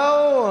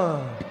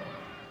now,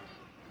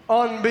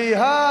 on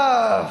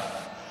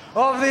behalf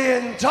of the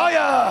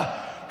entire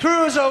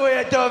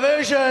Cruiserweight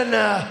division,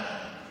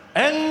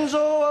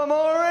 Enzo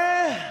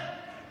Amore,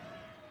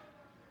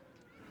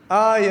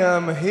 I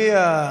am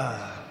here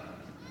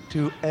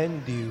to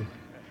end you.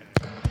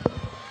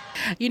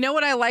 You know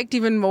what I liked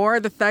even more?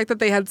 The fact that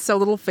they had so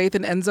little faith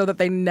in Enzo that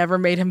they never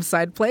made him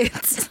side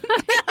plates.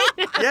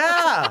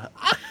 Yeah.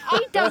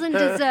 He doesn't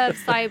deserve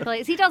side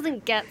plates. He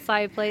doesn't get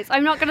side plates.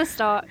 I'm not going to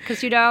start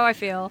because you know how I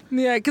feel.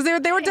 Yeah, because they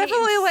were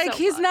definitely him like, so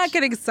he's not much.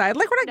 getting side.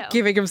 Like, we're not No.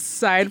 giving him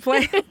side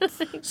plates.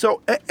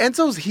 So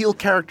Enzo's heel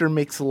character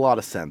makes a lot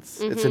of sense.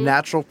 It's a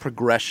natural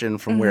progression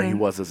from where he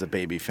was as a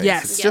babyface.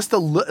 Yes. It's just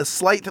a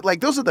slight, like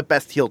those are the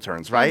best heel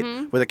turns, right?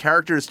 Where the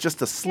character is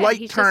just a slight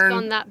he's turn.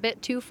 just gone that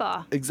bit too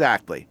far.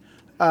 Exactly.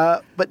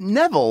 But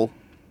Neville,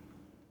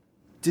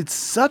 did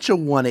such a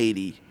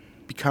 180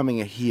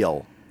 becoming a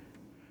heel.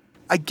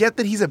 I get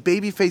that he's a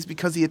babyface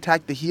because he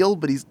attacked the heel,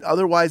 but he's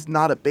otherwise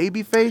not a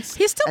babyface.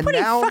 He's still pretty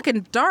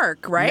fucking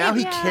dark, right? Now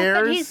he Yeah,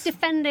 cares. but he's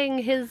defending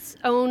his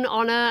own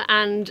honor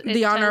and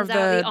The honor of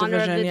the honor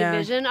of the division, yeah.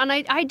 division. And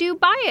I do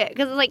buy it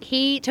because like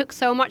he took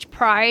so much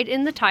pride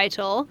in the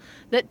title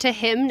that to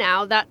him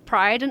now that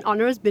pride and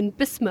honor has been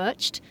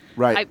besmirched.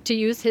 Right. To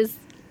use his,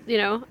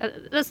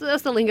 that's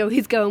the lingo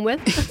he's going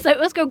with. So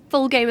let's go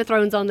full Game of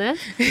Thrones on this.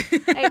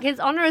 Like, his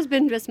honor has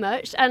been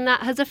besmirched, and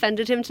that has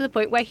offended him to the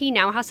point where he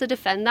now has to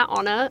defend that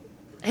honor,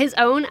 his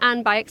own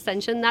and by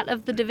extension that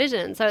of the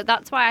division. So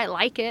that's why I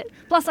like it.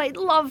 Plus, I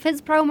love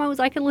his promos.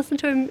 I can listen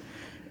to him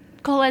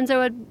call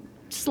Enzo a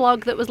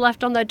slug that was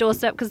left on their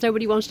doorstep because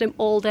nobody wanted him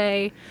all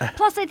day.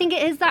 Plus, I think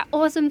it is that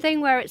awesome thing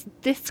where it's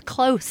this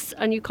close,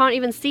 and you can't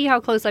even see how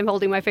close I'm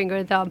holding my finger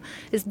and thumb.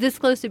 It's this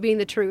close to being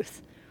the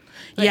truth.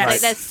 Yes.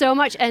 Like, there's so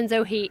much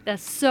Enzo heat.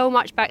 There's so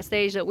much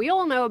backstage that we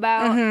all know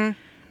about. And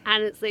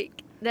it's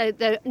like,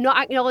 they're not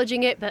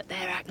acknowledging it, but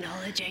they're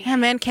acknowledging Yeah,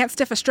 man, can't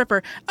stiff a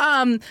stripper.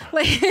 And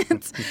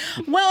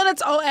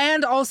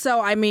also,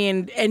 I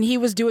mean, and he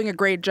was doing a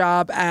great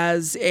job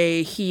as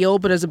a heel,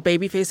 but as a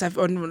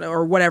babyface,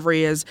 or whatever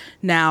he is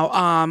now,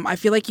 I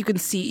feel like you can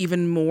see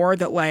even more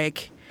that,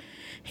 like,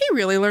 he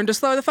really learned to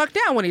slow the fuck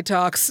down when he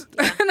talks.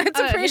 And it's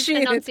His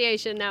appreciated.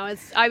 enunciation now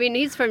is, I mean,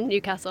 he's from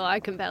Newcastle. I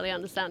can barely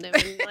understand him.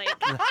 And, like,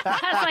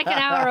 that's like an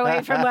hour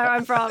away from where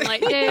I'm from.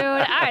 Like, dude,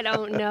 I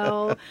don't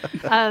know.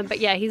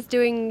 But yeah, he's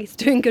doing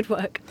good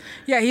work.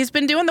 Yeah, he's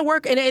been doing the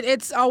work, and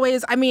it's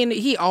always, I mean,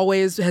 he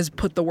always has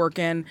put the work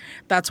in.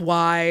 That's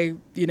why,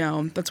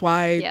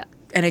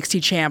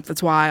 NXT champ.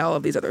 That's why all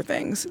of these other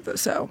things.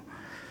 So,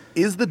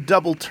 Is the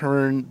double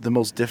turn the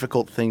most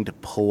difficult thing to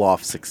pull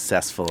off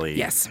successfully?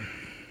 yes.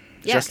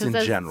 Yeah, Just 'cause in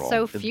there's general.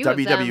 so few of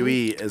them.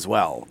 WWE as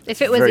well. If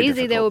It's it was very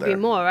easy, there difficult would be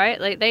more, right?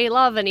 Like, they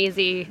love an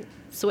easy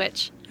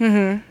switch.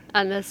 Mm-hmm.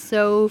 And there's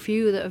so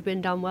few that have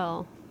been done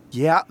well.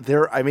 Yeah,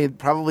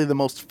 probably the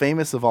most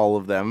famous of all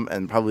of them,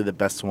 and probably the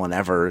best one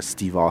ever, is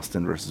Steve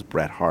Austin versus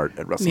Bret Hart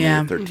at WrestleMania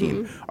Yeah.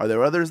 13. Are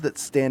there others that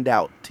stand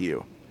out to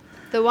you?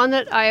 The one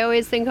that I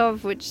always think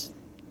of, which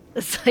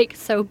is like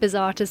so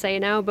bizarre to say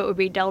now, but would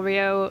be Del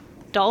Rio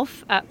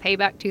Dolph at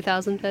Payback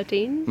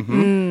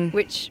 2013,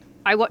 which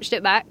I watched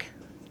it back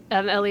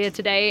earlier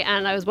today,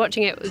 and I was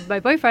watching it with my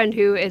boyfriend,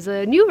 who is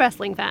a new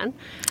wrestling fan.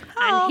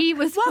 And he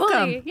was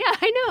welcome. Yeah,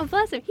 I know,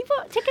 bless him. He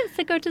bought tickets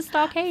to go to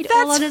Starrcade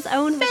all on his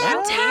own.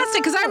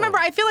 Fantastic, because I remember,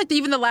 I feel like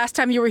even the last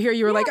time you were here,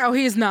 you were like, oh,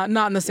 he's not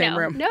in the same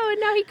room. No,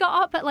 he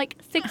got up at like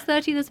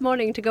 6:30 this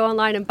morning to go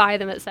online and buy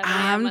them at 7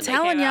 a.m. I'm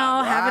telling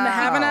y'all,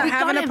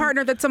 having a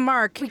partner that's a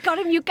mark. We got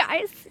him, you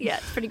guys. Yeah,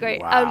 it's pretty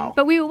great. Wow.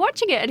 But we were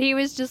watching it, and he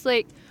was just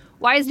like,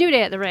 why is New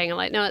Day at the ring? I'm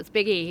like, no, it's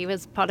Big E. He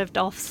was part of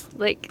Dolph's,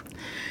 like,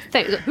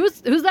 thing. Who's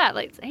that?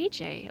 Like, it's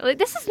AJ. Like,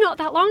 this is not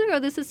that long ago.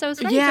 This is so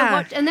strange.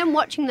 Yeah. And then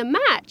watching the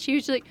match, he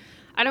was like,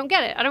 I don't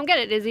get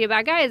it. Is he a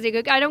bad guy? Is he a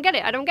good guy? I don't get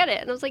it. And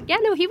I was like, yeah,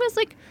 no, he was,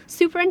 like,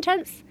 super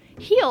intense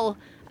heel.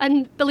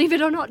 And believe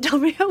it or not, Del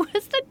Rio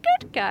was the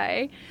good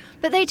guy.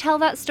 But they tell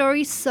that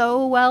story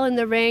so well in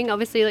the ring.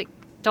 Obviously, like,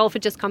 Dolph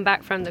had just come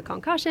back from the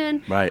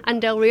concussion. Right.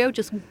 And Del Rio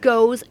just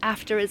goes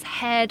after his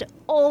head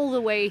all the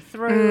way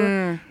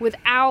through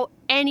without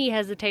any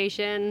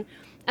hesitation.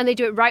 And they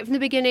do it right from the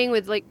beginning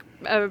with, like,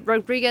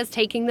 Rodriguez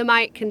taking the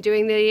mic and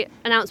doing the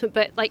announcement,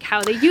 but, like,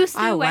 how they used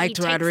to, I where liked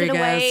he takes Rodriguez. it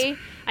away.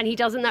 And he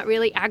does it in that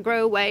really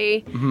aggro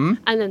way. Mm-hmm.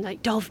 And then,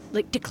 like, Dolph,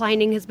 like,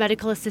 declining his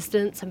medical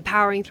assistance and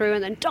powering through.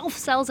 And then Dolph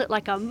sells it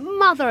like a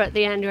mother at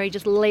the end, where he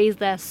just lays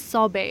there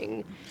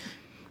sobbing.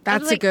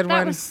 That's a good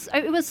one.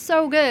 It was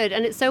so good,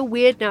 and it's so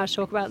weird now to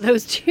talk about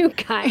those two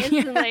guys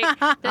and like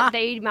that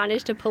they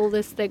managed to pull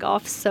this thing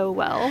off so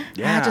well.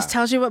 Yeah, it just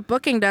tells you what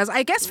booking does.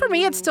 I guess for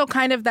me, it's still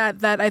kind of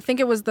that I think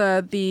it was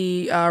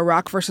the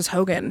Rock versus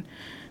Hogan,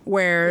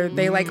 where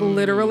they like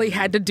literally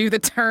had to do the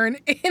turn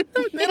in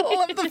the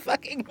middle of the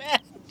fucking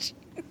match.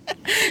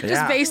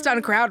 Just based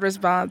on crowd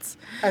response.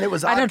 And it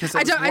was odd because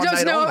I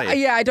don't know. only.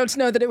 Yeah, I don't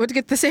know that it would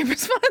get the same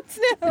response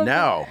now.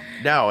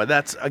 No.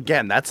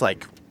 That's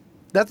like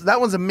that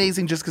one's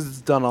amazing just because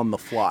it's done on the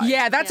fly.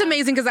 Yeah, that's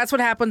amazing because that's what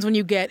happens when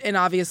you get, and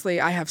obviously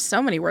I have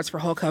so many words for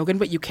Hulk Hogan,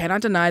 but you cannot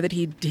deny that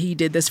he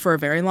did this for a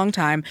very long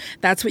time.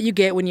 That's what you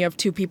get when you have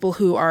two people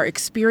who are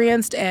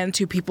experienced and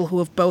two people who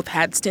have both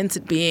had stints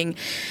at being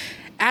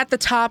at the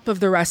top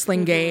of the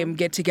wrestling game,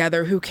 get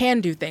together, who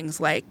can do things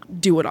like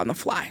do it on the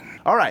fly.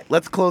 All right,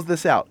 let's close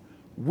this out.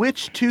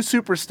 Which two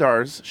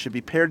superstars should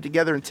be paired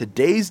together in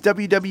today's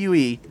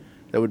WWE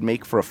that would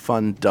make for a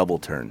fun double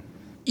turn?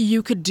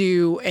 You could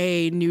do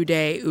a New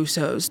Day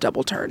Usos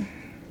double turn.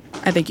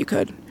 I think you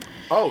could.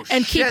 Oh,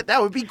 and shit, that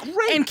would be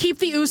great. And keep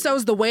the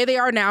Usos the way they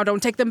are now.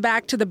 Don't take them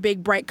back to the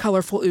big, bright,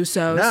 colorful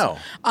Usos.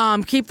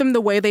 No. Keep them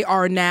the way they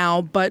are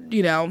now, but,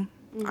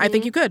 I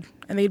think you could.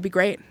 I think it'd be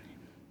great.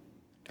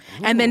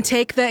 And then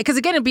take because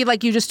again, it'd be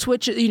like you just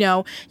switch,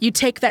 you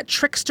take that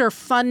trickster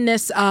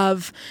funness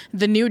of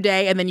the New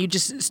Day and then you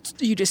just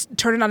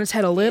turn it on its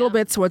head a little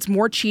bit so it's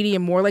more cheaty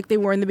and more like they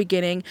were in the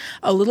beginning,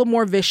 a little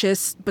more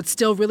vicious, but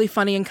still really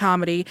funny in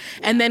comedy.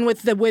 And then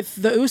with the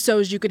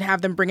Usos, you can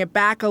have them bring it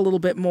back a little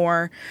bit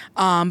more,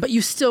 but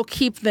you still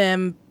keep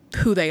them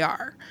who they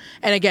are.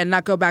 And again,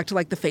 not go back to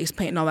like the face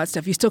paint and all that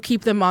stuff. You still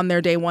keep them on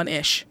their day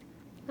one-ish.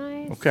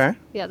 Nice. Okay.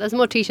 Yeah, there's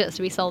more T-shirts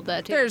to be sold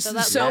there too. There's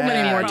that's so not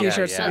many gonna more be a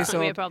T-shirts problem. to be That's not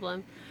gonna be a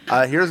sold.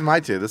 problem. Here's my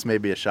two. This may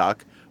be a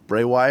shock.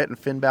 Bray Wyatt and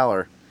Finn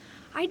Balor.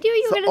 I knew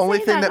you It's were the going only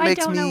to say thing that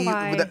makes I don't me. know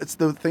why. It's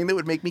the thing that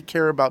would make me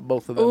care about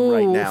both of them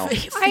right now.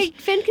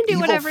 Finn can do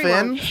Evil whatever he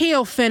Finn? wants.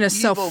 Heel Finn is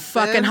so Evil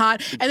fucking Finn?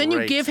 hot. And then you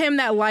Great. give him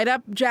that light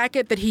up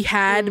jacket that he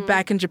had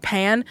back in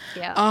Japan.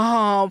 Yeah.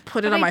 Oh,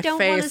 put it But on I my don't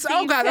wanna face. see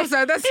Oh God, I'm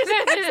Finn. sorry.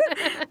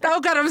 Oh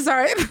God, I'm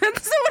sorry.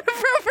 That's so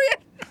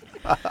inappropriate.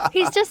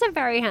 He's just a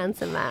very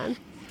handsome man.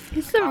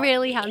 He's a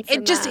really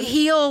handsome It just man.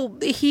 heel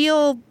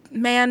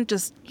man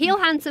just Heel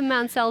handsome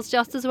man sells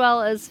just as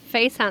well as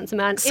face handsome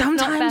man. if not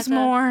Sometimes better.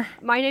 more.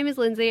 My name is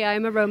Lindsay. I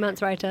am a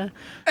romance writer.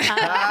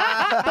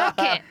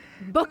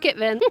 Book it,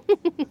 Vin.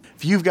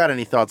 If you've got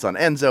any thoughts on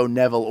Enzo,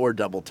 Neville, or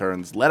Double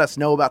Turns, let us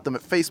know about them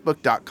at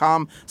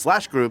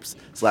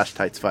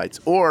facebook.com/groups/TightsFights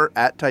or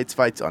at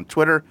TightsFights on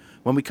Twitter.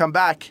 When we come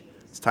back,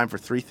 it's time for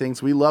 3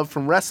 things we love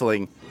from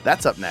wrestling.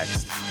 That's up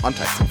next on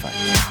Tights and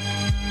Fights.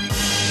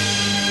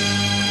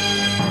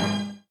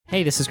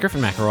 Hey, this is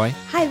Griffin McElroy,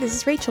 Hi, this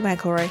is Rachel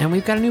McElroy. and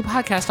we've got a new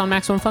podcast on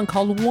Maximum Fun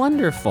called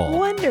Wonderful.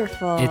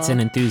 Wonderful. It's an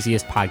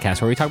enthusiast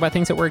podcast where we talk about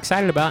things that we're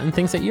excited about and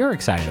things that you're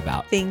excited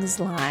about. Things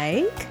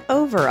like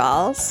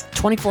overalls,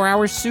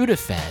 24-hour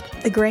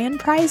Sudafed, the grand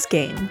prize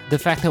game, the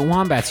fact that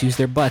wombats use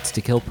their butts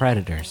to kill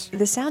predators,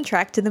 the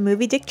soundtrack to the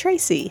movie Dick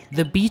Tracy.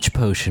 the beach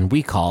potion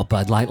we call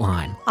Bud Light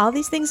Lime. All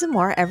these things and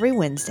more every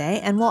Wednesday,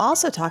 and we'll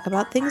also talk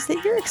about things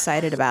that you're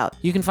excited about.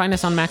 You can find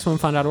us on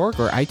MaximumFun.org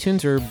or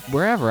iTunes or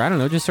wherever. I don't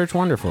know, just search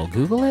Wonderful.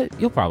 Google it,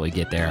 you'll probably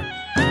get there.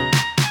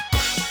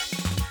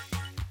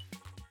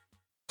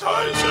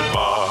 Tights and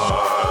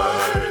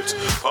Fights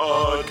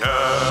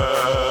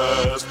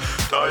Podcast.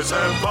 Tights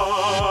and Fights.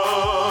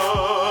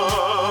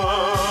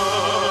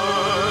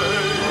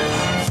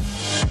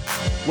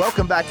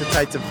 Welcome back to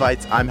Tights and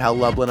Fights. I'm Hal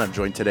Lublin. I'm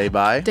joined today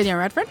by Danielle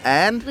Radford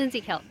and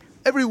Lindsay Kelp.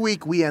 Every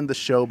week we end the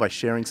show by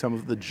sharing some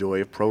of the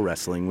joy of pro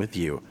wrestling with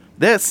you.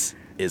 This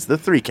is the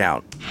 3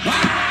 count.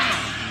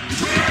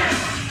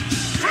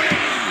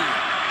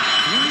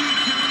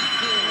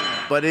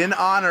 But in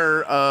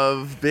honor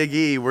of Big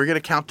E, we're going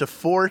to count to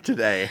 4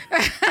 today.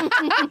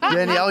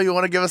 Danielle, you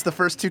want to give us the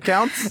first 2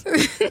 counts?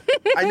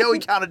 I know he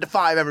counted to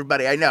 5,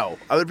 everybody. I know.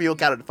 Other people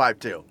counted to 5,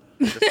 too.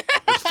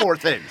 There's 4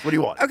 things. What do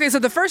you want? Okay, so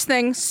the first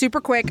thing, super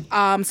quick.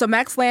 So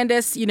Max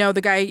Landis, the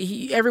guy,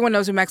 everyone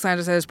knows who Max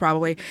Landis is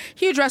probably.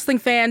 Huge wrestling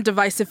fan,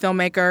 divisive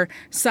filmmaker,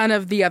 son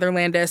of the other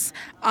Landis.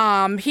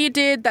 He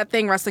did that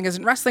thing, Wrestling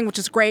Isn't Wrestling, which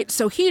is great.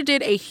 So he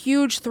did a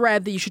huge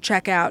thread that you should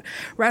check out.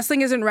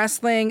 Wrestling Isn't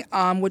Wrestling,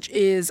 which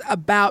is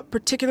about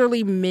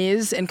particularly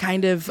Miz and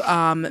kind of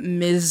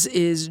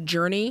Miz's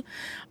journey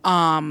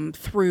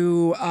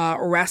through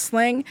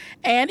wrestling.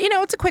 And,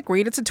 it's a quick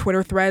read. It's a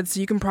Twitter thread, so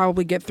you can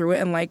probably get through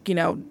it in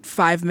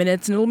 5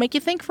 minutes, and it'll make you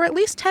think for at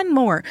least 10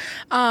 more.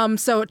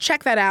 So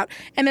check that out.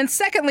 And then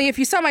secondly, if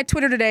you saw my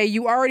Twitter today,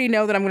 you already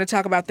know that I'm going to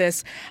talk about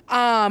this.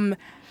 I'm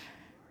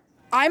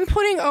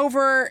putting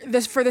over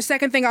this for the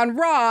second thing on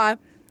Raw.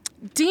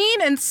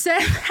 Dean and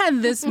Seth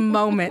had this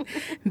moment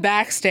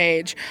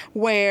backstage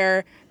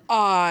where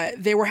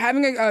they were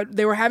having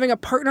a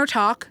partner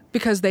talk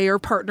because they are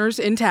partners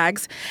in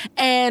tags,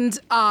 and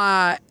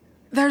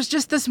there's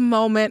just this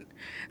moment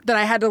that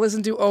I had to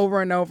listen to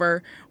over and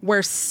over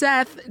where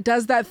Seth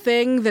does that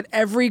thing that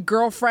every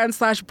girlfriend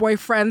 /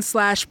 boyfriend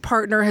 /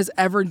 partner has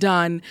ever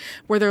done,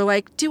 where they're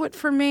like, do it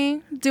for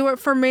me,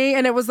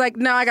 and it was like,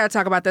 no, I gotta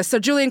talk about this. So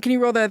Julian, can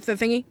you roll the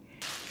thingy?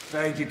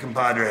 Thank you,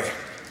 compadre.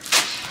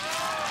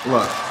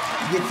 Look,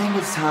 you think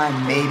it's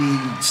time maybe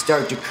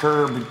start to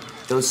curb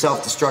those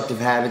self-destructive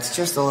habits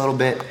just a little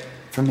bit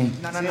for me?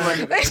 No.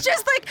 It's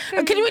just like,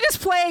 can we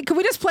just play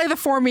the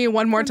for me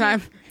one more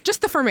time? Just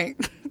the for me,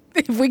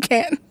 if we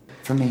can.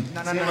 For me. It's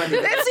even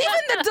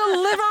the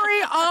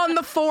delivery on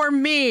the for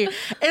me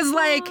is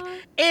like,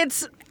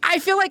 I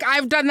feel like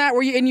I've done that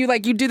where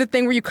you do the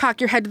thing where you cock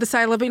your head to the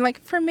side a little bit and you're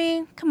like, for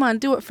me, come on,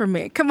 do it for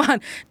me. Come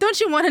on.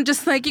 Don't you want to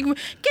just can we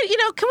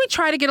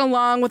try to get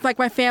along with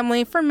my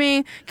family? For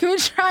me, can we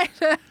try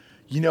to...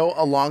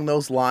 Along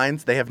those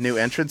lines, they have new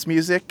entrance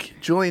music.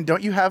 Julian,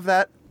 don't you have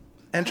that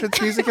entrance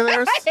music of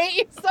theirs? I hate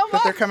you so much.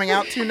 That they're coming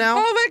out to now?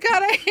 Oh my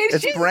God, I hate you.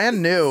 It's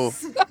brand new,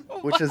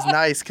 which is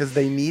nice because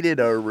they needed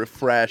a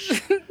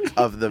refresh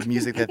of the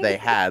music that they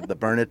had. The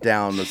Burn It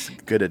Down was a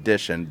good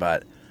addition,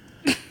 but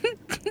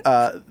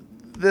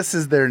this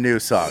is their new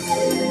song.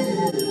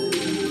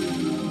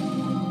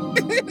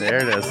 There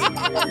it is.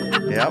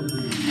 Yep.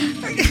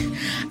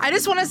 I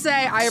just want to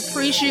say I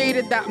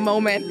appreciated that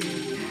moment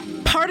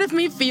Part of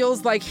me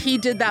feels like he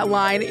did that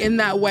line in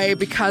that way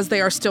because they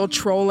are still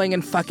trolling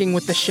and fucking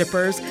with the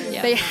shippers.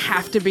 Yeah. They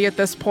have to be at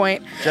this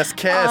point. Just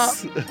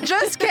kiss.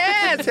 Just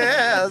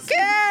kiss.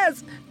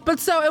 Kiss. But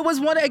so it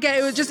was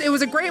it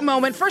was a great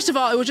moment. First of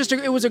all, it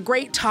was a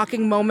great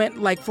talking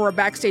moment, like for a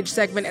backstage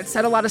segment. It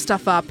set a lot of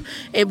stuff up.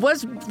 It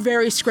was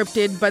very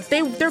scripted, but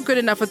they're good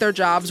enough at their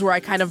jobs where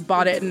I kind of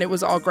bought it and it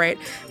was all great.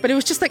 But it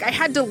was just like I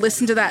had to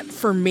listen to that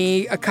for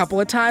me a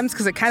couple of times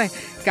because it kind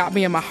of got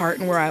me in my heart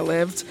and where I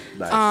lived.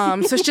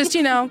 Nice. So it's just,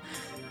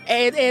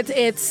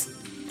 it's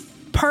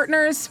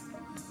partners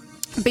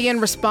being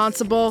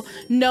responsible,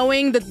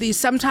 knowing that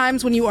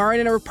sometimes when you are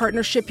in a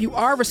partnership, you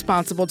are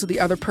responsible to the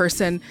other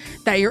person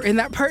that you're in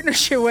that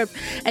partnership with,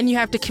 and you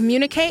have to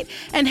communicate.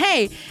 And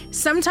hey,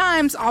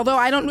 sometimes, although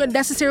I don't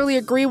necessarily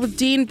agree with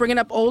Dean bringing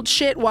up old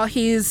shit while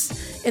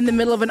he's in the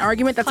middle of an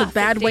argument, that's Classic a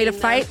bad way to Dean,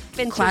 fight.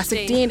 though.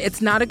 Classic Dean.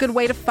 It's not a good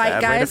way to fight,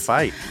 Bad guys.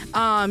 way to fight.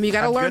 You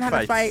got to Have learn good how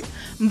to fights.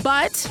 fight.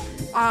 But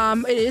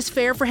it is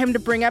fair for him to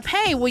bring up,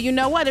 hey, well, you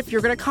know what? If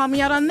you're going to call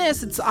me out on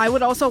this, I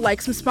would also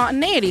like some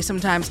spontaneity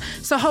sometimes.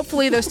 So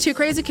hopefully those two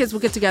crazy kids will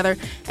get together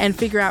and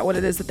figure out what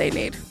it is that they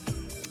need.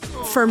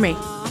 For me.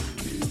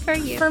 For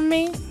you. For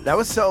me. That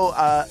was so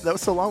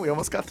long. We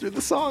almost got through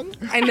the song.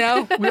 I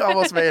know. We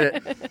almost made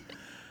it.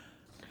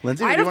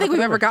 Lindsay, I don't think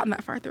we've ever gotten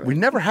that far through it. We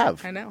never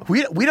have. I know.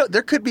 We don't.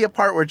 There could be a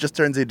part where it just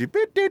turns into.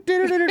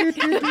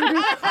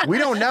 We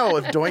don't know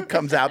if Doink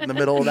comes out in the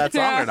middle of that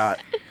song or not.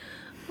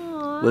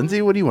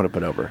 Lindsay, what do you want to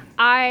put over?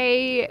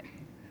 I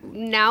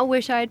now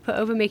wish I had put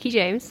over Mickey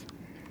James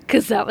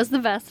because that was the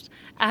best.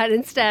 And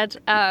instead,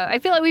 I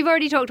feel like we've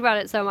already talked about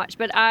it so much,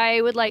 but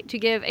I would like to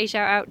give a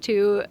shout out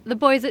to the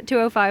boys at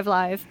 205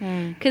 Live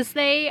because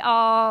they're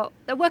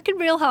working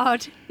real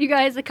hard. You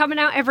guys are coming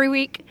out every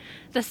week.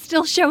 They're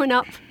still showing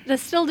up. They're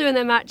still doing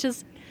their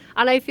matches.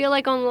 And I feel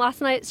like on last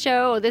night's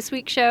show or this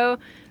week's show,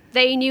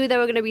 they knew there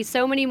were going to be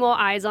so many more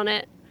eyes on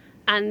it.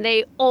 And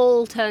they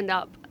all turned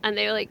up. And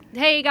they were like,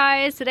 hey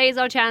guys, today's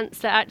our chance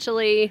to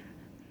actually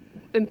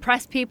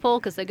impress people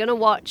because they're going to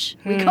watch.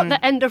 We got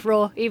the end of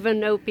Raw, even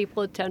though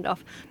people had turned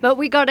off. But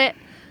we got it.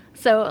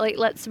 So,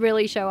 let's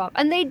really show up.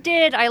 And they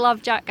did. I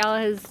love Jack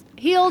Gallagher's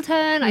heel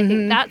turn. I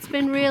think that's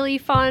been really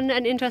fun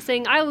and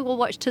interesting. I will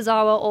watch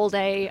Tozawa all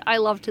day. I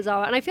love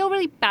Tozawa. And I feel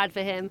really bad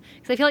for him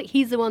because I feel like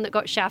he's the one that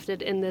got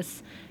shafted in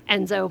this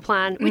Enzo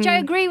plan, which I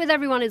agree with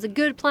everyone is a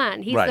good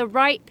plan. He's the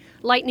right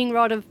lightning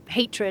rod of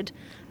hatred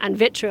and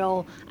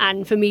vitriol,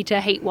 and for me to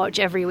hate watch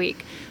every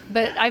week.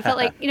 But I felt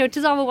like,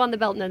 Tozawa won the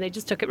belt, and then they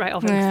just took it right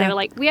off him because they were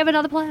like, we have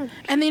another plan.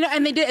 And they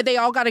did. They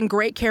all got in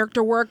great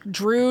character work.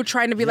 Drew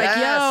trying to be like,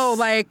 yo,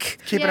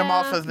 keeping him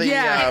off of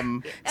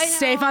the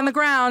safe on the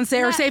ground,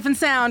 or safe and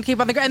sound, keep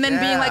on the ground, and then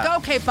being like,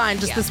 okay, fine,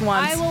 just this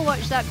once. I will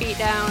watch that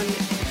beatdown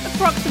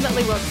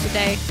approximately once a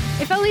day.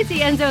 If only see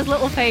Enzo's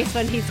little face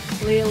when he's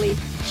clearly,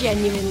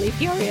 genuinely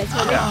furious.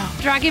 When they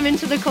drag him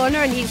into the corner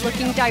and he's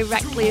looking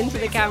directly into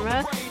the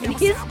camera, and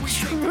he's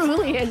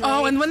truly annoying.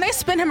 Oh, and when they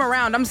spin him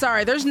around, I'm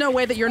sorry, there's no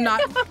way that you're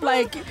not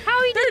like.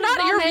 How he they're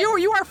not.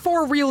 You are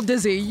for real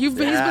dizzy. He's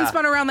been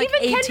spun around like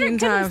Even 18 Kendrick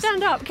times.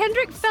 couldn't stand up.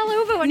 Kendrick fell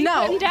over when he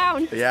put him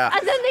down. Yeah.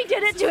 And then they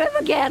did it to him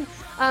again.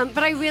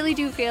 But I really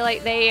do feel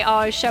like they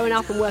are showing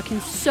up and working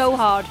so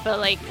hard for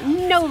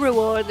no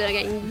reward. They're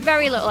getting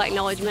very little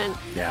acknowledgement.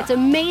 Yeah. It's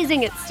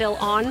amazing it's still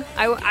on.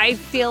 I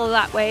feel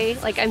that way.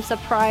 I'm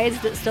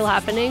surprised it's still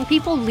happening.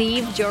 People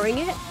leave during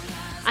it,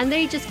 and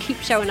they just keep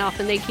showing up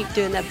and they keep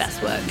doing their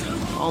best work.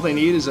 All they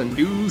need is a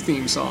new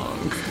theme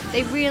song.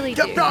 They really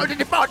do.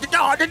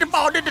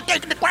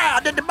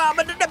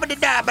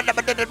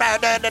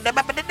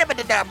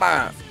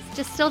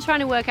 Just still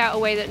trying to work out a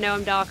way that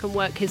Noam Dar can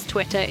work his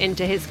Twitter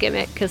into his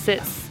gimmick because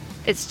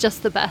it's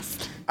just the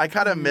best. I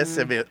kind of miss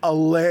him.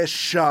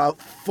 Alicia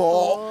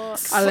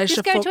Fox.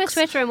 Just go to his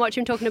Twitter and watch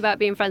him talking about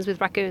being friends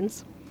with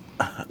raccoons.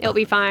 It'll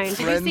be fine.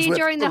 Did you see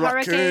during the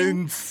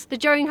hurricane?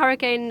 During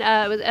hurricane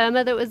with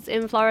Irma that was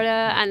in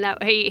Florida, and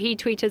that he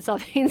tweeted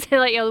something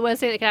saying the worst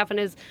thing that could happen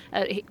is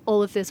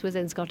all of this was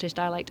in Scottish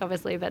dialect,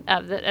 obviously, but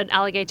that an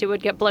alligator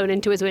would get blown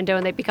into his window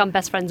and they'd become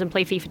best friends and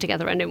play FIFA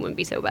together, and it wouldn't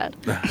be so bad.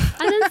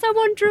 And then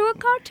someone drew a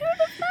cartoon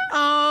of that.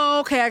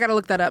 Oh, okay, I gotta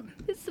look that up.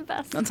 It's the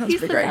best. That sounds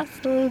pretty great.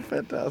 Best. Oh,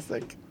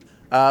 fantastic.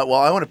 Well,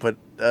 I want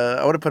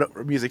to put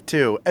up music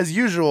too. As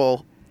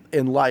usual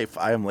in life,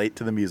 I am late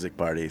to the music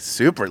party.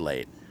 Super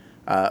late.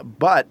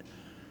 But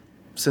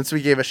since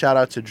we gave a shout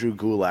out to Drew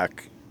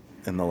Gulak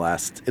in the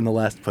last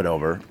put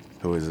over,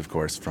 who is of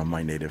course from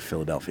my native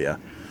Philadelphia,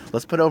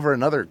 let's put over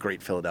another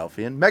great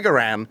Philadelphian, Mega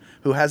Ran,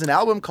 who has an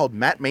album called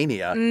Matt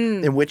Mania,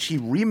 in which he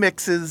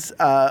remixes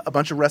a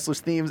bunch of wrestlers'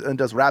 themes and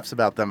does raps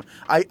about them.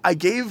 I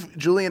gave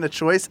Julian a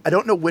choice. I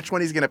don't know which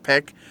one he's gonna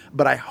pick,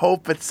 but I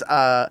hope it's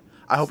the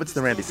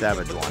Randy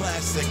Savage one.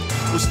 Classic,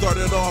 who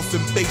started off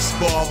in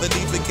baseball and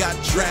even got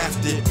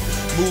drafted.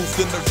 Moved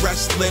into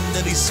wrestling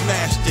and he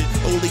smashed it.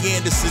 Ole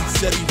Anderson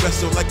said he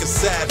wrestled like a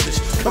savage.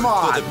 Come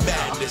on. For the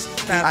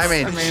madness. I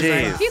mean,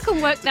 jeez. If you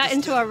can work that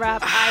into a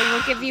rap, I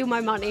will give you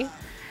my money.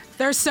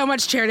 There's so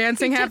much chair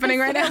dancing happening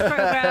right now.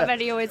 Program, and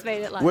he always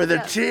made it like With a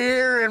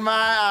tear in my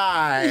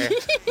eye.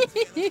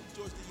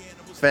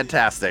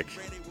 Fantastic.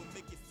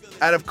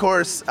 And of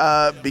course,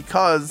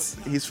 because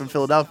he's from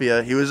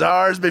Philadelphia, he was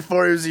ours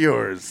before he was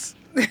yours.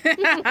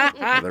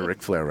 Another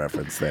Ric Flair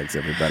reference. Thanks,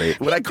 everybody.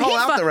 When I call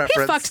out the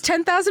reference, he fucked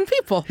 10,000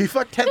 people. He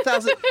fucked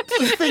 10,000.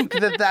 Do you think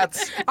that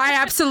that's? I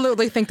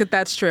absolutely think that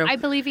that's true. I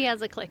believe he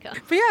has a clicker.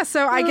 But yeah,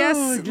 so I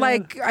guess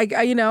like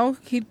I you know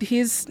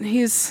he's.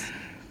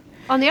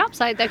 On the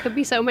upside, there could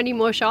be so many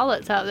more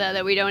Charlottes out there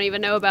that we don't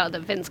even know about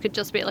that Vince could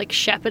just be like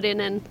shepherding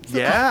in. So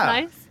Yeah. that's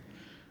nice.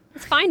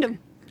 Let's find him.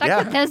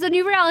 Yeah. There's a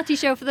new reality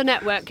show for the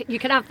network. You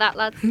can have that,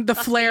 lads. The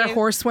Flair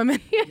horsewomen.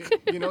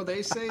 You know,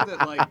 they say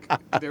that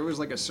like there was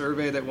like a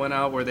survey that went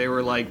out where they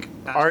were like,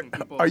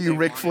 Are you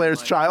Ric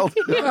Flair's child?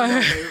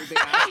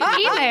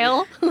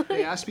 Email.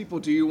 They asked people,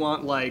 "Do you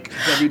want like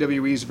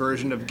WWE's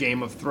version of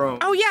Game of Thrones?"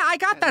 Oh yeah, I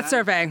got that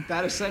survey.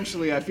 That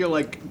essentially, I feel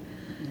like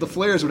the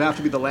Flairs would have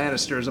to be the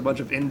Lannisters, a bunch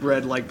of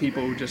inbred like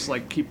people who just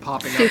like keep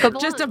popping up.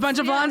 Just a bunch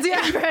of blondes,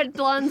 yeah. Red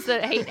blondes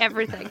that hate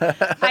everything.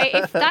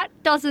 If that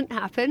doesn't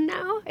happen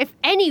now, if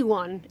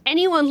anyone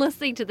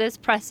listening to this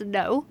press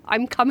no,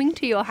 I'm coming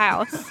to your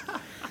house.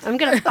 I'm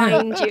going to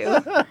find you.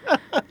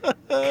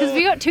 Because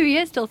we got 2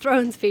 years till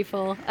Thrones,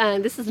 people,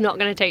 and this is not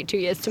going to take 2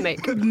 years to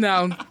make.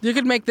 No, you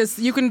could make this.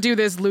 You can do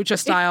this lucha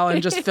style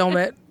and just film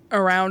it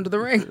around the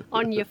ring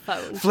on your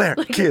phone. Flair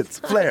kids,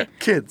 Flair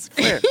kids,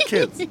 Flair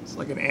kids. It's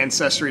like an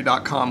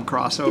Ancestry.com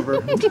crossover.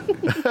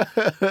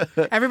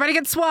 Everybody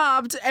gets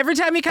swabbed every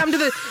time you come to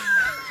the.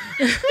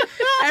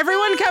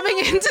 Everyone coming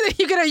into the,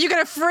 you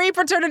get a free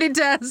paternity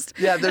test.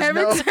 Yeah, there's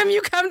every no- time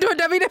you come to a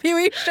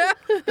WWE show.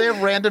 They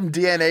have random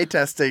DNA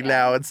testing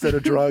now instead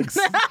of drugs.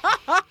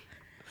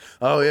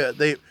 Oh yeah,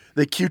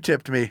 they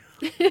Q-tipped me.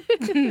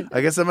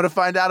 I guess I'm gonna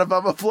find out if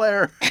I'm a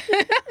Flair.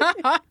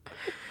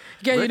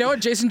 Yeah, you know what?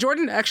 Jason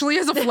Jordan actually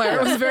is a Flair.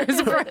 It was very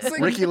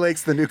surprising. Ricky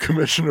Lake's the new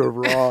commissioner of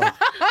Raw.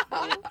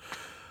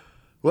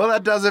 Well,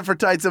 that does it for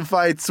Tights and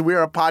Fights.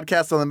 We're a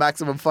podcast on the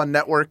Maximum Fun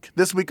Network.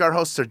 This week, our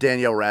hosts are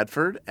Danielle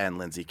Radford and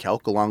Lindsay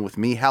Kelk, along with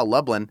me, Hal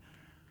Lublin.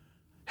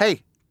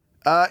 Hey,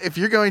 if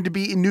you're going to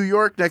be in New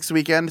York next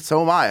weekend,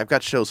 so am I. I've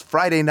got shows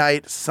Friday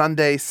night,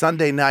 Sunday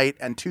night,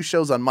 and 2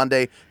 shows on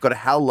Monday. Go to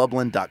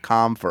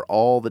hallublin.com for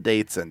all the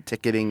dates and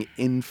ticketing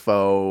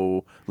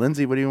info.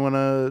 Lindsay, what do you want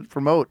to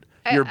promote?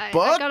 Your book?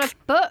 I got a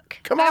book.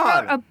 Come I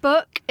on. wrote a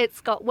book.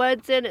 It's got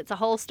words in. It's a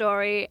whole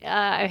story.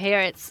 I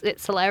hear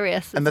it's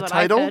hilarious. And is the what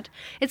title? I've heard.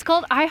 It's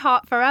called I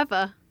Heart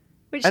Forever,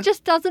 which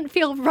just doesn't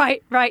feel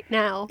right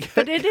now,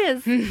 but it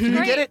is. Can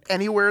you get it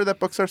anywhere that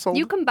books are sold?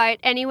 You can buy it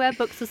anywhere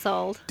books are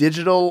sold.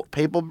 Digital,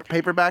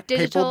 paperback,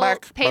 Digital,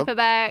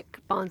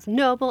 paperback. Barnes &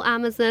 Noble,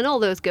 Amazon, all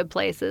those good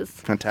places.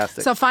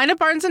 Fantastic. So find a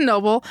Barnes &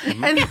 Noble.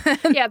 And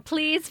Yeah,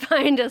 please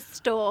find a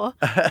store.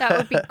 That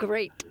would be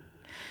great.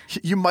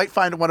 You might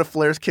find one of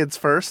Flair's kids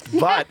first,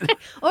 but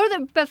Or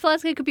the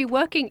Flair's kid could be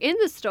working in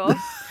the store.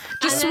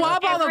 Just and then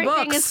swab all the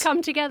everything books. has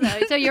come together.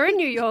 So you're in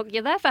New York,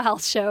 you're there for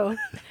Hal's show,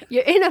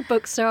 you're in a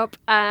bookshop,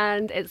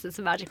 and it's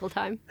a magical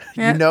time.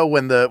 you know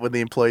when the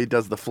employee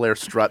does the Flair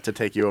strut to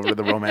take you over to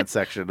the romance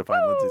section to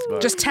find Lindsay's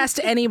book. just test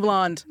any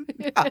blonde.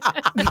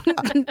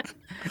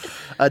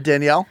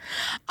 Danielle?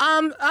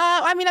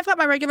 I mean, I've got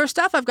my regular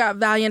stuff. I've got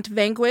Valiant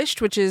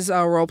Vanquished, which is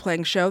a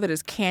role-playing show that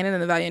is canon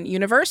in the Valiant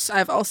universe.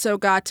 I've also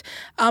got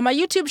my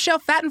YouTube show,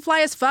 Fat and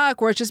Fly as Fuck,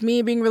 where it's just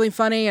me being really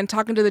funny and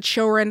talking to the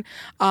children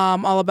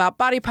all about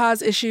body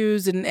pause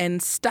issues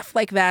and stuff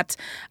like that.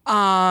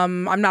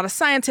 I'm not a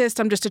scientist.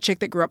 I'm just a chick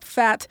that grew up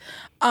fat.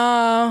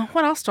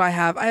 What else do I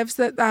have? I have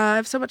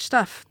so much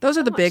stuff. Those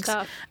are the bigs.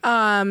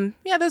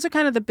 Yeah, those are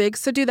kind of the bigs.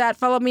 So do that.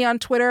 Follow me on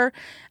Twitter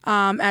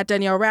at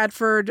Danielle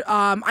Radford.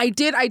 I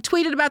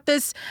tweeted about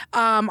this.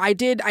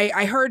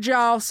 I heard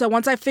y'all. So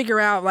once I figure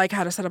out like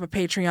how to set up a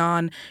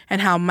Patreon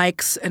and how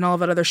mics and all of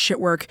that other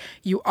shit work,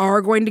 you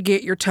are going to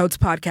get your Toads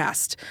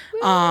podcast.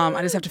 I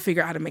just have to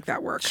figure out how to make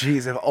that work.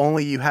 Jeez, if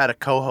only you had a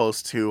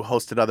co-host who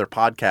hosted other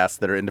podcasts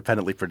that are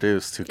independently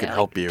produced who could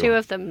help you. 2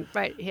 of them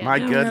right here. My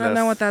goodness. I don't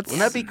know what that's.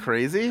 Wouldn't that be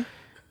crazy? I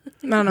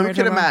don't know. Who what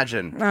you're could talking about.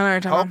 imagine? I don't know what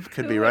you're talking Hope about.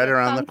 could be right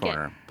around the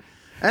corner.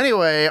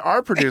 Anyway,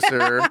 our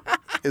producer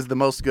is the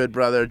most good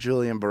brother,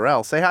 Julian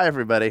Burrell. Say hi,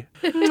 everybody.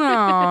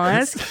 Aw,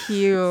 that's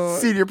cute.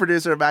 Senior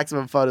producer at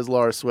Maximum Fun is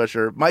Laura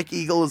Swisher. Mike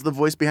Eagle is the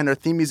voice behind our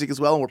theme music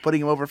as well, and we're putting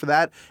him over for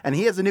that. And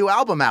he has a new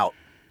album out.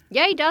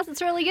 Yeah, he does.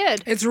 It's really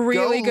good. It's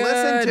really Go good.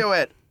 listen to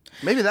it.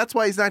 Maybe that's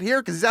why he's not here,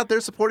 because he's out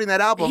there supporting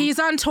that album. He's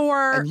on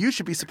tour. And you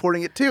should be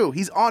supporting it too.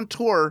 He's on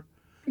tour.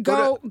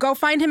 Go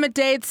find him at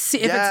dates.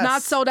 If it's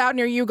not sold out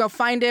near you, go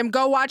find him.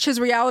 Go watch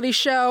his reality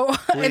show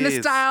in the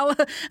Please. style of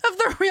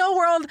the real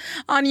world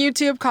on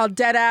YouTube called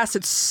Deadass.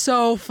 It's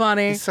so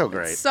funny. He's so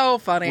great. It's so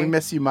funny. We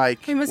miss you, Mike.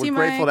 We miss We're you,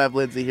 grateful Mike. to have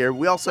Lindsay here.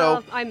 We also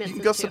Well, I miss you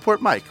can him go too.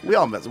 support Mike. We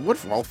all miss him. What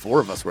if all 4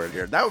 of us were in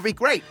here? That would be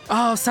great.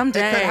 Oh,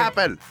 someday. It could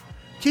happen.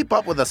 Keep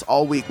up with us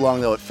all week long,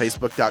 though, at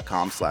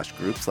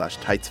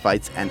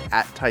facebook.com/group/TightsFights and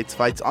at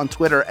TightsFights on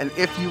Twitter. And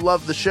if you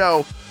love the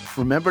show,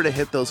 remember to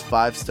hit those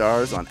 5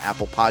 stars on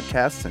Apple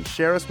Podcasts and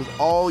share us with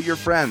all your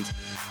friends.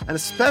 And a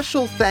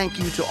special thank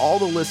you to all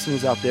the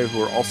listeners out there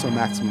who are also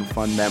Maximum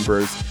Fun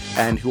members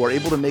and who are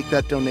able to make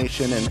that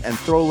donation and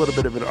throw a little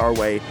bit of it our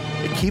way.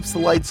 It keeps the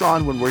lights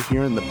on when we're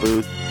here in the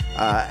booth.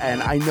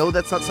 And I know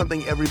that's not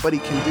something everybody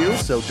can do,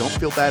 so don't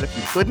feel bad if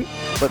you couldn't.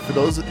 But for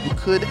those who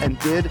could and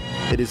did,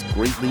 it is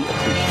greatly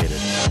appreciated.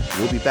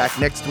 We'll be back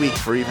next week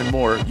for even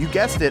more, you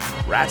guessed it,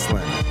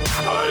 wrestling.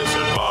 Dice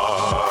and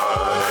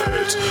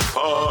Bites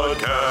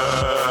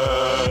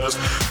Podcast.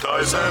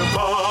 Dice and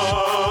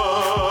Bites.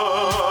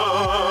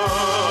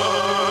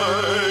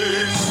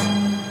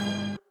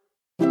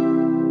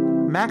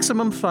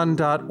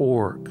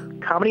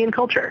 MaximumFun.org. Comedy and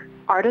culture.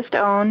 Artist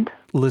owned.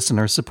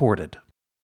 Listener supported.